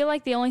 when you feel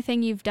like the only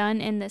thing you've done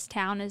in this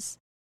town is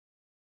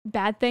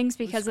bad things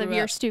because of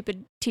your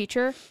stupid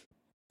teacher,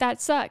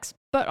 that sucks.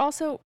 But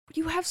also,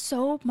 you have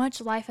so much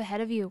life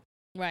ahead of you.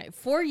 Right.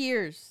 4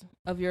 years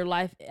of your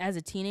life as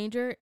a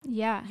teenager.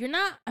 Yeah. You're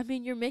not, I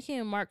mean, you're making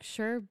a mark,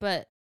 sure,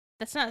 but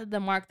that's not the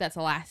mark that's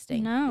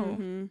lasting. No.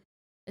 Mm-hmm.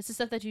 It's the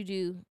stuff that you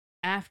do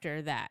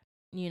after that,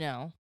 you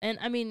know? And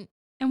I mean,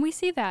 And we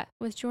see that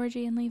with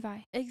Georgie and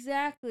Levi.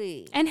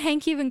 exactly. And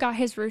Hank even got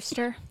his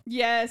rooster.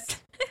 Yes.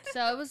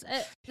 So it was,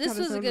 this Got his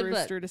was a own good book.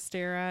 rooster to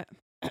stare at.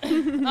 All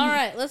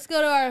right, let's go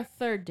to our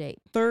third date.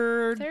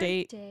 Third Third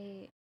date.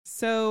 date.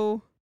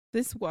 So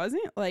this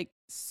wasn't like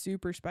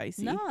super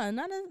spicy. No,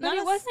 not a, But not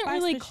it a wasn't spice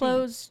really machine.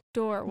 closed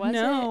door, was it?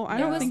 No, I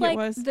don't It was think it like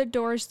was. the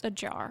door's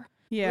ajar.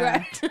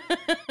 Yeah. Right.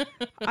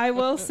 I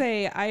will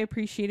say I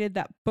appreciated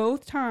that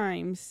both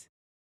times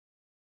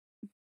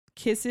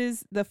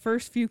kisses, the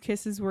first few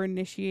kisses were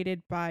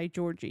initiated by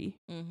Georgie.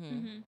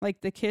 Mm-hmm.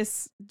 Like the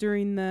kiss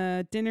during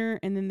the dinner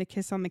and then the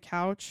kiss on the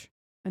couch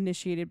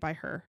initiated by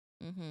her.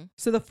 Mm-hmm.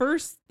 So the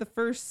first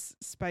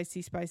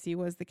spicy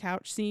was the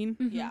couch scene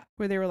Yeah.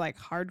 where they were like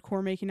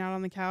hardcore making out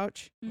on the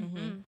couch.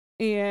 Mhm.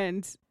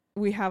 And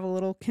we have a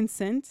little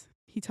consent.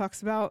 He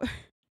talks about,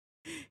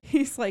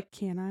 he's like,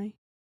 can I?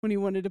 When he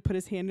wanted to put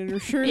his hand in her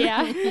shirt.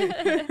 Yeah.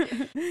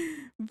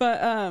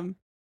 But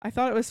I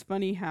thought it was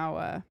funny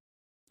how,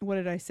 what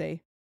did I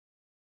say?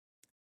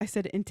 I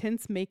said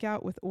intense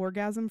makeout with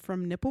orgasm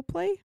from nipple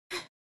play.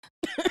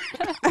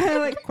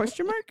 Like,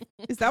 question mark?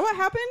 Is that what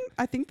happened?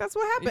 I think that's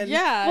what happened.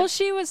 Yeah. Well,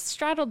 she was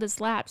straddled his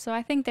lap, so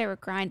I think they were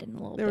grinding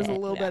a little There bit. was a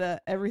little Yeah. bit of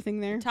everything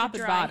there. top and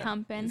dry bottom.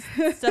 humping.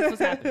 Stuff was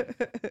happening.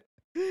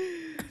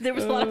 There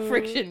was a lot of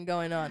friction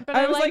going on. But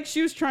I was like,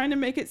 she was trying to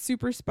make it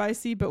super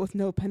spicy, but with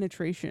no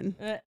penetration.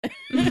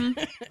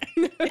 Mhm.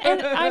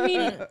 And, I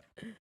mean,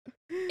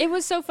 it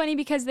was so funny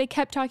because they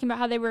kept talking about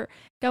how they were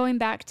going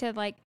back to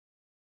like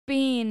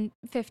being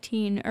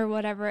 15 or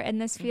whatever, and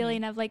this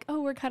feeling of like,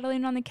 oh, we're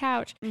cuddling on the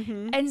couch.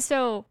 Mm-hmm. And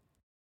so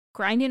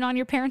grinding on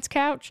your parents'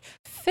 couch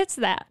fits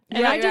that.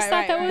 And Yeah, I just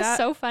thought that was That-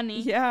 so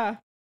funny. Yeah.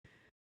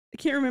 I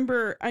can't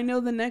remember. I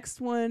know the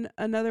next one,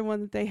 another one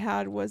that they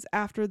had was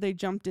after they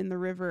jumped in the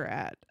river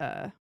at Oh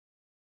at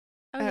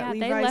yeah, they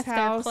Levi's left their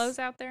house. clothes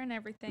out there and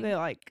everything. They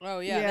like Oh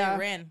yeah, Yeah. they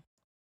ran.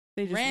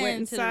 they just ran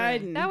went to the inside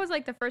room. and That was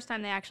like the first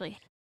time they actually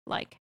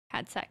like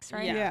had sex,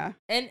 right? yeah.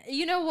 And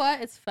you know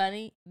what? It's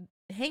funny.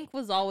 Hank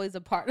was always a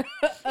part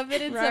of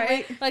it in some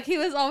way. Right. Like he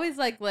was always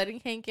like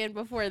letting Hank in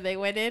before they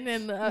went in,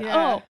 and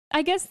Yeah. Oh,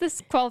 I guess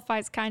this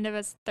qualifies kind of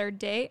as third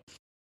date.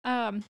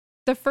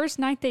 The first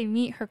night they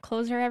meet, her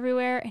clothes are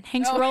everywhere, and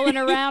Hank's rolling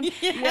around,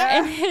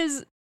 and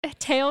his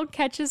tail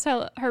catches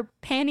her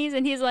panties,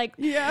 and he's like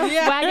Yeah.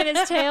 Yeah. wagging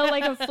his tail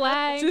like a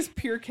flag. Just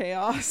pure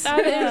chaos.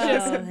 That is Oh,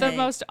 just the Hank.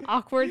 most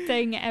awkward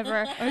thing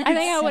ever. I could think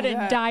I see would have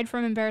that. died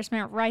from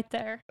embarrassment right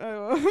there.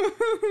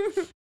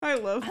 Oh. I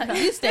love that.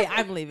 You stay.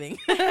 I'm leaving.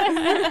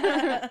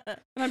 And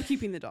I'm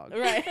keeping the dog.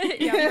 Right.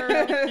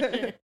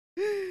 Yeah,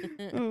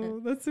 Oh,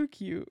 that's so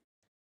cute.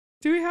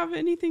 Do we have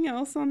anything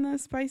else on the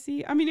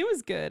spicy? I mean, it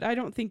was good. I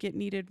don't think it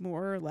needed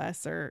more or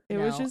less, or it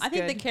was No, just I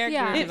think good. the character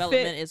Yeah. It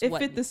development fit, is it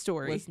what fit the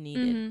story. was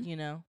needed. Mhm. You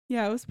know.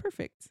 Yeah, it was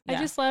perfect. I Yeah.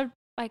 just loved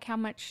like how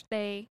much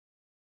they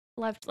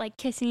loved like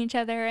kissing each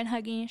other and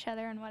hugging each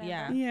other and whatever.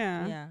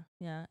 Yeah.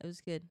 Yeah. It was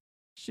good.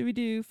 Should we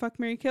do fuck,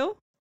 marry, kill?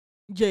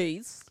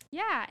 Jays.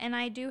 Yeah, and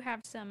I do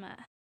have some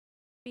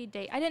speed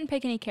date. I didn't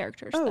pick any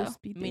characters Oh, though.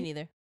 speed Me date.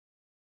 neither.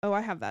 Oh,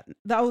 I have that.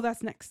 Oh,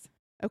 that's next.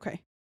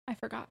 Okay. I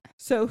forgot.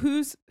 So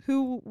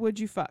who would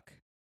you fuck?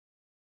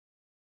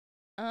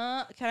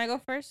 Can I go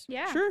first?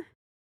 Yeah. Sure.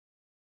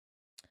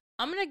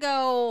 I'm gonna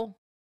go.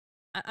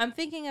 I'm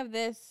thinking of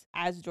this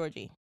as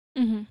Georgie.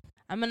 Mm-hmm.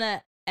 I'm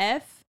gonna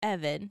F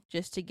Evan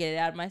just to get it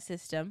out of my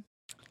system.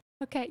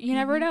 Okay, you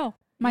never know.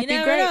 Might you be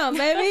never great. know.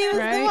 Maybe he was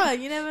Right? the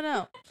one. You never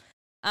know.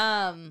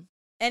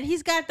 And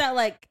he's got that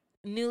like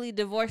newly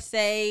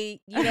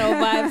divorcee,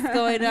 vibes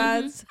going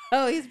on.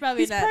 So he's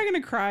probably He's not. probably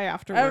gonna cry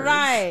afterwards.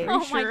 right. for Oh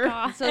my sure.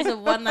 god. So it's a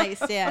one night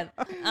stand.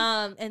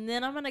 And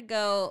then I'm gonna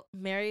go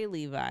marry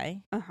Levi,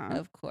 Uh-huh.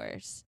 of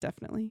course.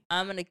 Definitely.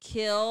 I'm gonna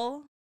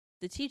kill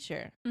the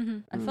teacher. Mm-hmm.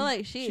 I feel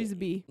like She's a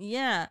bee.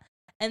 Yeah.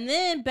 And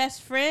then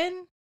best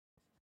friend,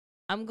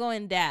 I'm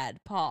going dad,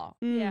 Paul.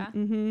 Yeah.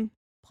 Mm-hmm.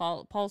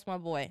 Paul's my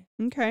boy.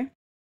 Okay.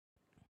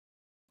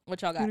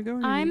 What y'all You got? wanna go or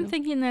you I'm wanna go?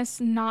 thinking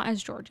this not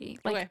as Georgie.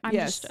 Like Okay. I'm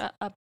Yes. just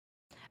a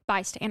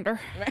bystander.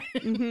 Right.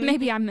 Mhm.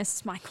 Maybe I'm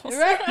Mrs. Michaels.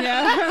 Right.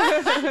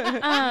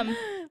 Yeah.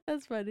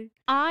 That's funny.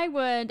 I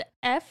would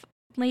F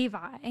Levi,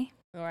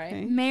 All right.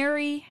 Okay.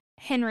 marry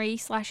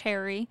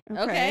Henry/Harry.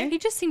 Okay. He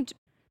just seemed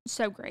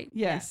so great.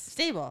 Yes.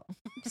 Stable.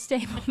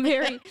 Stable,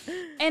 very.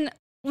 And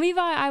Levi,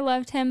 I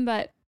loved him,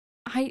 but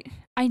I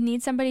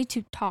need somebody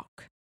to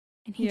talk,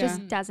 and he Yeah.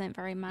 just doesn't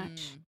very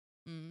much.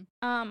 Mm.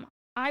 Um,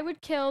 I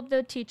would kill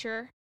the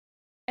teacher.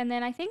 And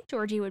then I think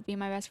Georgie would be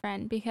my best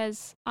friend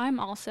because I'm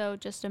also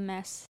just a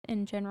mess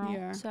in general.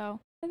 Yeah. So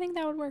I think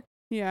that would work.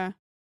 Yeah.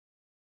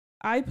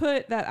 I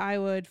put that I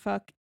would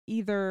fuck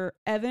either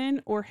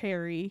Evan or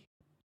Harry.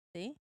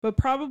 See? But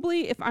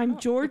probably if I'm Oh.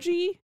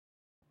 Georgie,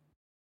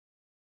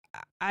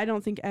 I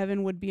don't think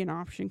Evan would be an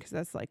option because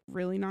that's like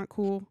really not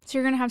cool. So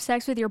you're going to have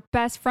sex with your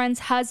best friend's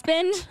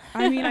husband?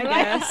 I mean, I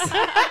guess.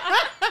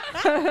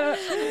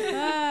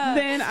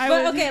 Then I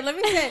But would. okay, let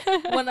me say,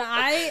 when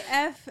I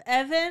F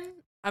Evan,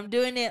 I'm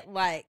doing it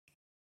like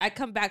I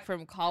come back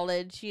from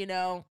college, you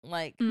know,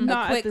 like Not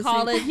a at quick the same-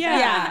 college.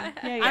 Yeah.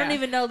 I Yeah. don't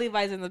even know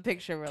Levi's in the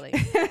picture really.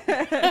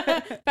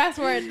 Fast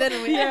forward,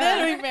 then we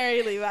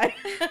marry Levi.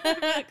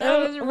 That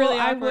was really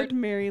I awkward. would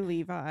marry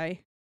Levi.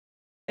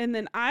 And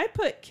then I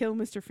put kill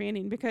Mr.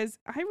 Fanning because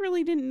I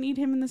really didn't need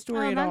him in the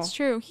story Oh, at all. that's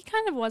true. He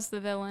kind of was the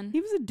villain. He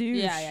was a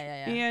douche. Yeah.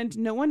 And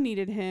no one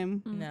needed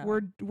him.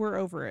 No. We're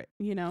over it,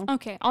 you know?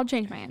 Okay, I'll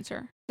change my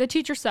answer. The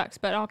teacher sucks,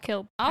 but I'll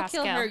kill I'll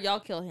Pascal. kill her, y'all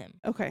kill him.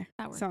 Okay.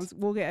 That works. Sounds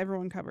we'll get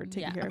everyone covered,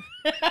 taken Yeah. care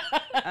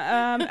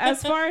of.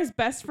 As far as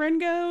best friend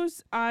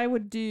goes, I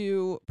would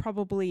do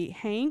probably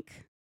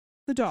Hank,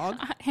 the dog.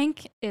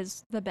 Hank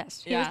is the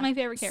best. He was Yeah. my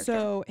favorite character.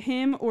 So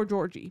him or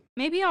Georgie.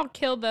 Maybe I'll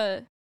kill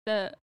the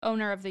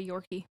owner of the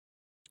Yorkie.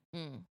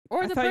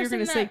 Or I the thought you were person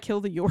gonna say that-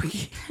 kill the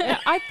Yorkie.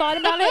 I thought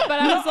about it, but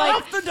I was like,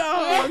 off the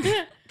dog.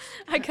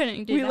 I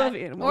couldn't do We that. love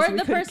animals. or we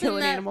the couldn't person kill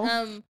an that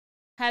animal.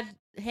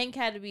 Hank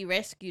had to be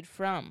rescued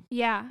from.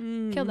 Yeah,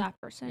 kill Mm, that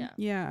person. Yeah.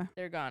 Yeah.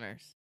 They're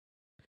goners.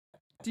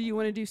 Do you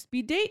want to do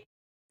speed date?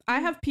 I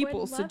have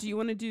people, so love- do you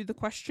want to do the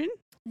question?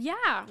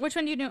 Yeah. Which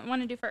one do you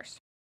want to do first?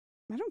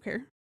 I don't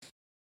care.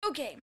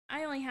 Okay,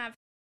 I only have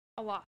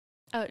a lot.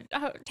 A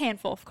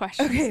handful of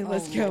questions. Okay,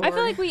 let's Oh, go. I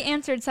feel like we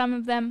answered some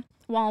of them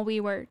while we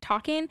were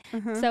talking,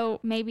 Uh-huh. so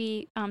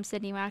maybe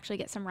Sydney will actually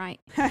get some right.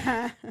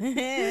 this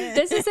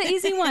This is the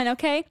easy one,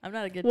 okay? I'm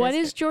not a good What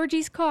tester. is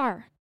Georgie's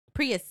car?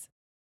 Prius?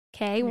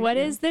 Okay, you what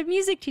go. is the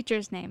music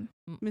teacher's name?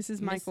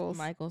 Mrs. Michaels.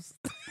 Michaels.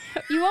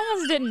 You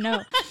almost didn't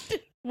know.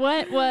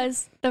 What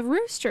was the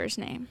rooster's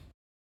name?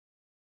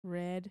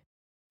 Red.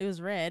 It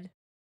was red.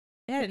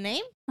 It had a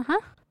name? Uh-huh.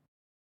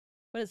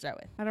 What did it start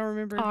with? I don't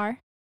remember. R.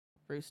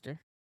 Rooster.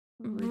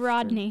 Rooster.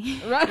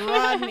 Rodney. Rodney.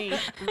 Rodney.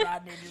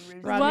 Rodney the rooster.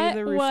 Rodney What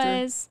the rooster.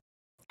 was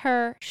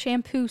her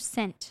shampoo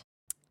scent?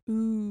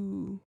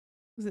 Ooh.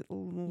 Was it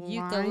lime?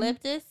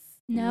 Eucalyptus.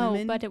 No,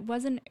 Lemon? but it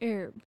was an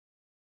herb.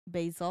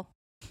 Basil.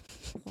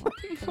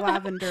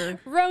 Lavender.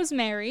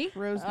 Rosemary.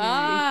 Rosemary.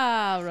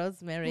 Ah,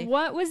 rosemary.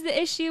 What was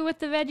the issue with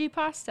the veggie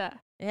pasta?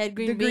 It had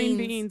green the beans.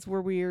 green beans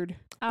were weird.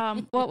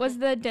 What was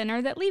the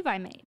dinner that Levi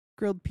made?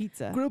 Grilled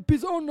pizza. Grilled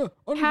pizza on the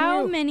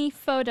How many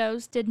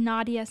photos did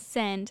Nadia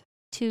send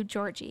to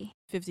Georgie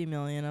 50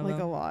 million of Like a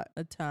them. lot.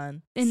 A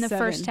ton. in the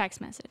 7. first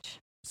text message?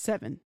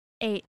 7.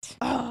 8.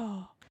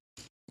 Oh.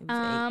 It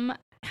was 8.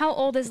 How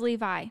old is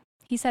Levi?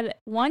 He said it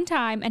one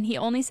time, and he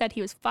only said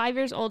he was 5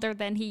 years older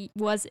than he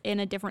was in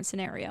a different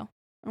scenario.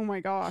 Oh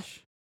my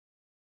gosh.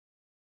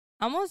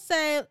 I'm gonna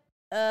say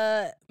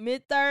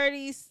mid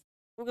 30s.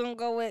 We're gonna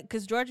go with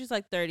because Georgie's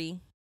like 30,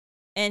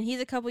 and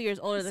he's a couple years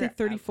older than Say her.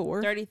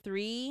 34.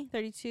 33,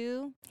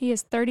 32. He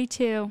is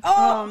 32.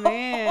 Oh,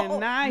 man.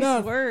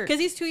 Nice work. Because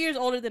he's 2 years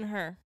older than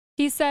her.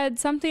 He said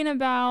something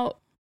about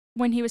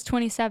when he was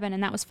 27,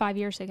 and that was 5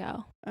 years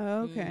ago.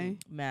 Okay.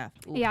 Math.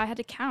 Ooh. Yeah, I had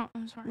to count.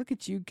 I'm sorry. Look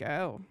at you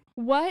go.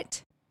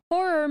 What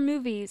horror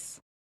movies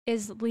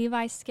is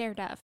Levi scared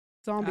of?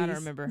 Zombies. I don't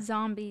remember.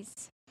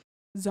 Zombies.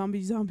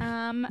 Zombie.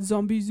 Um,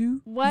 Zombie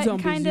zoo. what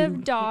Zombie kind zoo.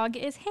 of dog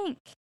is Hank?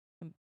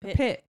 Pit.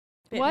 Pit.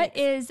 What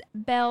is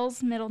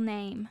Belle's middle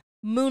name?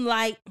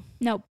 Moonlight?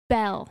 No,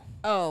 Belle.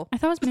 Oh, I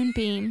thought it was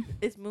Moonbeam,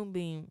 it's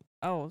Moonbeam.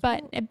 Oh,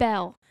 but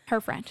Belle,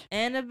 her friend.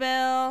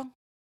 Annabelle.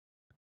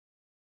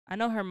 I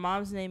know her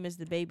mom's name is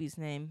the baby's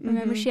name.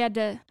 Remember, Mhm.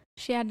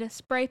 she had to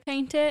spray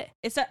paint it.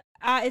 It's a.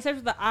 It starts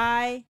with the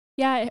I.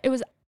 Yeah, it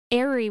was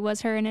Airy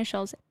was her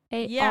initials.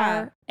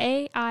 Yeah.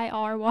 Airy.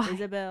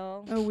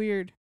 Isabel. Oh,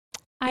 weird.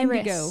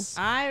 Iris.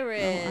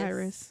 Iris. Oh,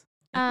 Iris.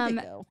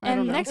 Indigo. I don't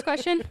And know. next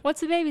question: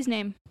 what's the baby's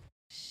name?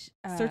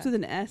 Starts with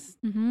an S.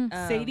 Mm-hmm.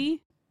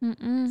 Sadie.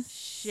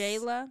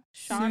 Shayla.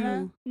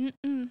 Shauna. Sue.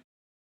 Mm-mm.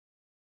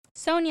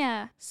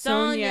 Sonia.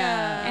 Sonia.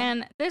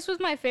 And this was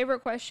my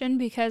favorite question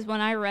because when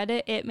I read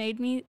it, it made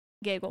me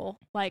giggle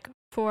like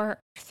for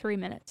 3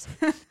 minutes.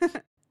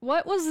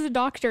 What was the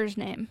doctor's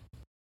name?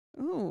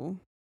 Ooh.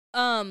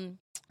 Oh.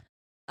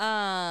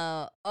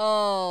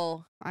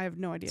 I have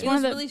no idea. It one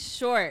was of the- really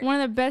short. One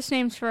of the best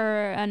names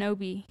for an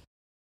OB.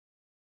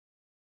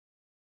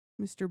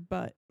 Mr.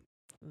 Butt.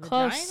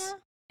 Close. Vagina?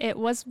 It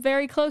was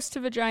very close to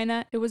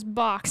vagina. It was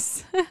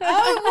Box. Oh, it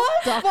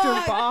was Dr.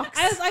 Box. Box.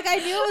 I was like, I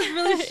knew it was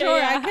really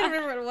short. I Yeah. couldn't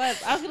remember what it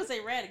was. I was gonna say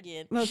red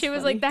again. That's She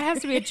was funny. like, that has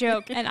to be a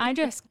joke. And I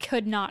just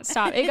could not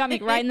stop. It got me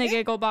right in the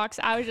giggle box.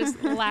 I was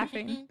just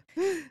laughing.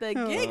 The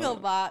giggle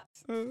box.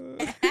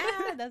 Uh,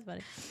 That's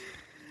funny.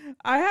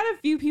 I had a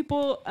few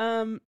people.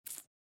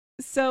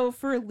 So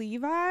for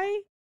Levi,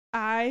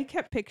 I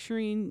kept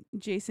picturing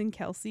Jason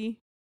Kelsey.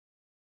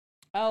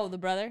 Oh, the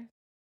brother.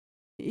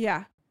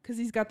 Yeah. because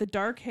he's got the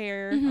dark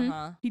hair. Mhm.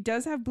 Uh-huh. He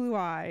does have blue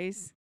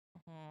eyes.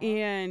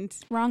 And,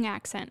 Wrong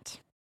accent.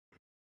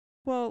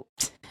 well,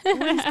 we're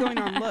just going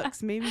on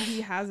looks. Maybe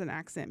he has an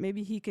accent.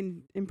 Maybe he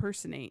can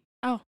impersonate.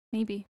 Oh,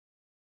 maybe.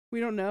 We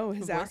don't know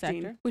his A voice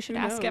acting. actor? We should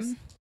Who ask knows? him.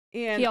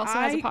 And He also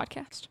has a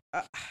podcast.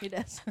 He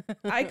does.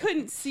 I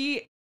couldn't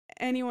see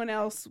anyone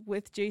else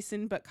with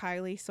Jason but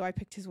Kylie, so I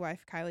picked his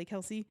wife, Kylie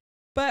Kelsey.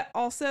 But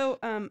also,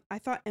 I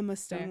thought Emma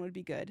Stone Fair. would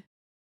be good.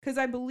 Because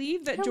I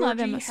believe that I love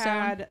Georgie Emma Stone.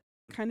 had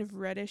kind of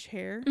reddish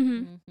hair,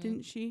 Mm-hmm.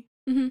 didn't she?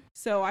 Mm-hmm.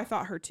 So I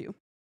thought her too.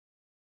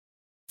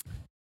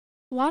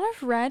 A lot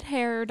of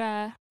red-haired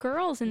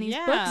girls in these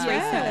Yeah. books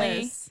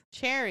recently. Yes.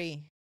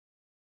 Cherry.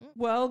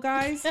 Well,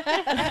 guys,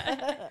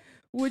 I'm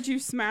would you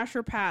smash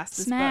or pass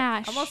this book?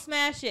 Smash. gonna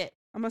smash it.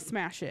 I'm going to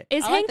smash it.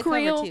 Is I like Hank the cover,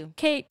 real? too.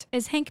 Kate,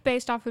 is Hank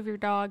based off of your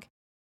dog?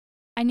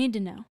 I need to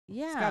know.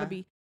 Yeah. It's got to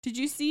be. Did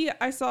you see?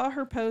 I saw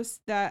her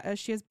post that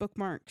she has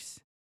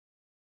bookmarks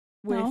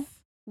with No.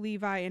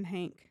 Levi and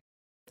Hank.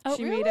 Oh,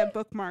 She made a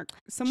bookmark.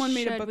 Someone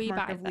made a Should we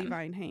bookmark buy of them?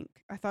 Levi and Hank.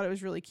 I thought it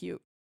was really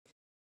cute.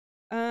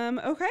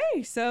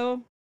 Okay,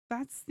 so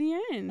that's the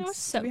end. That was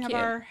so Do we have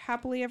cute. our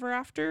happily ever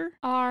after?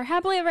 Our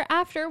happily ever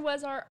after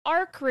was our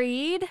arc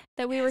read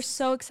that we were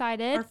so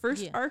excited. Our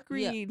first Yeah, arc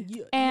yeah, read.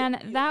 yeah, And yeah,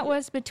 that yeah.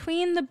 was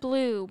Between the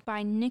Blue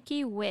by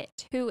Nikki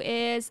Witt, who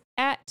is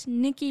at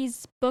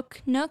Nikki's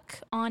Book Nook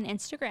on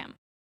Instagram.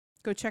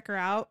 Go check her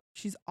out.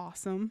 She's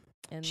awesome.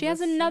 And She has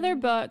another listen.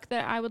 book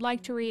that I would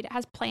like to read. It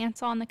has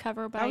plants on the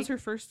cover, but That was her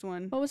first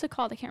one. what was it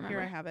called? I can't Here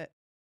remember. I have it.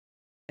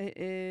 It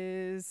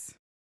is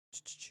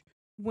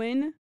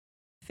When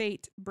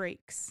Fate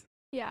Breaks.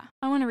 Yeah,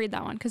 I want to read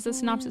that one because the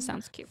synopsis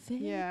sounds cute.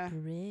 Yeah.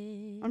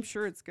 Favorite. I'm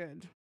sure it's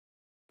good.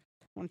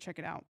 Want to check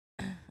it out.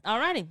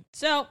 Alrighty.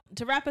 So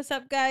to wrap us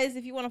up, guys,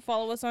 if you want to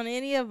follow us on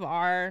any of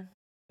our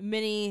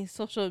many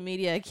social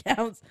media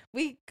accounts,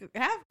 we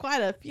have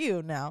quite a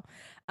few now.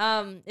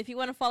 If you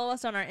want to follow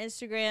us on our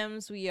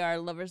Instagrams, we are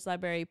Lovers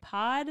Library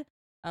Pod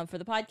for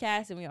the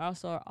podcast, and we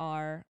also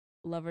are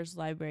Lovers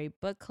Library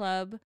Book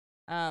Club.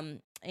 And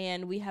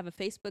we have a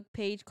Facebook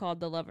page called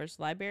The Lovers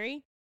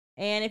Library.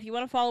 And if you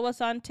want to follow us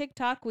on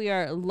TikTok, we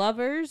are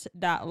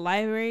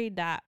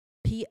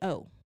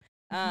lovers.library.po.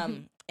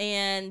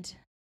 And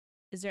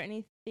is there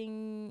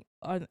anything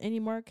on any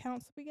more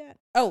accounts that we got?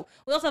 Oh,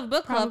 we also have a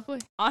book club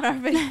Probably. on our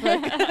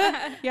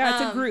Facebook.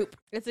 Yeah, it's a group.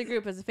 It's a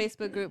group. It's a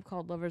Facebook group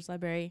called Lovers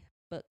Library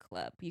Book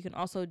Club. You can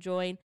also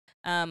join.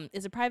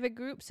 It's a private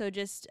group, so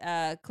just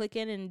click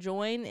in and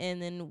join,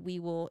 and then we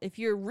will, if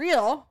you're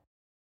real,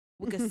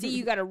 we can see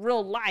you got a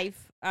real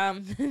life,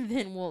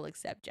 then we'll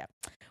accept you.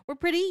 We're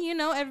pretty,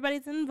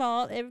 everybody's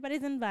involved.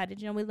 Everybody's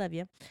invited. We love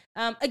you.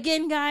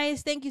 Again,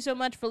 guys, thank you so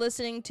much for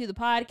listening to the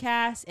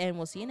podcast, and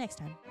we'll see you next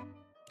time.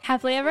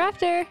 Happily ever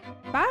after.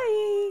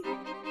 Bye.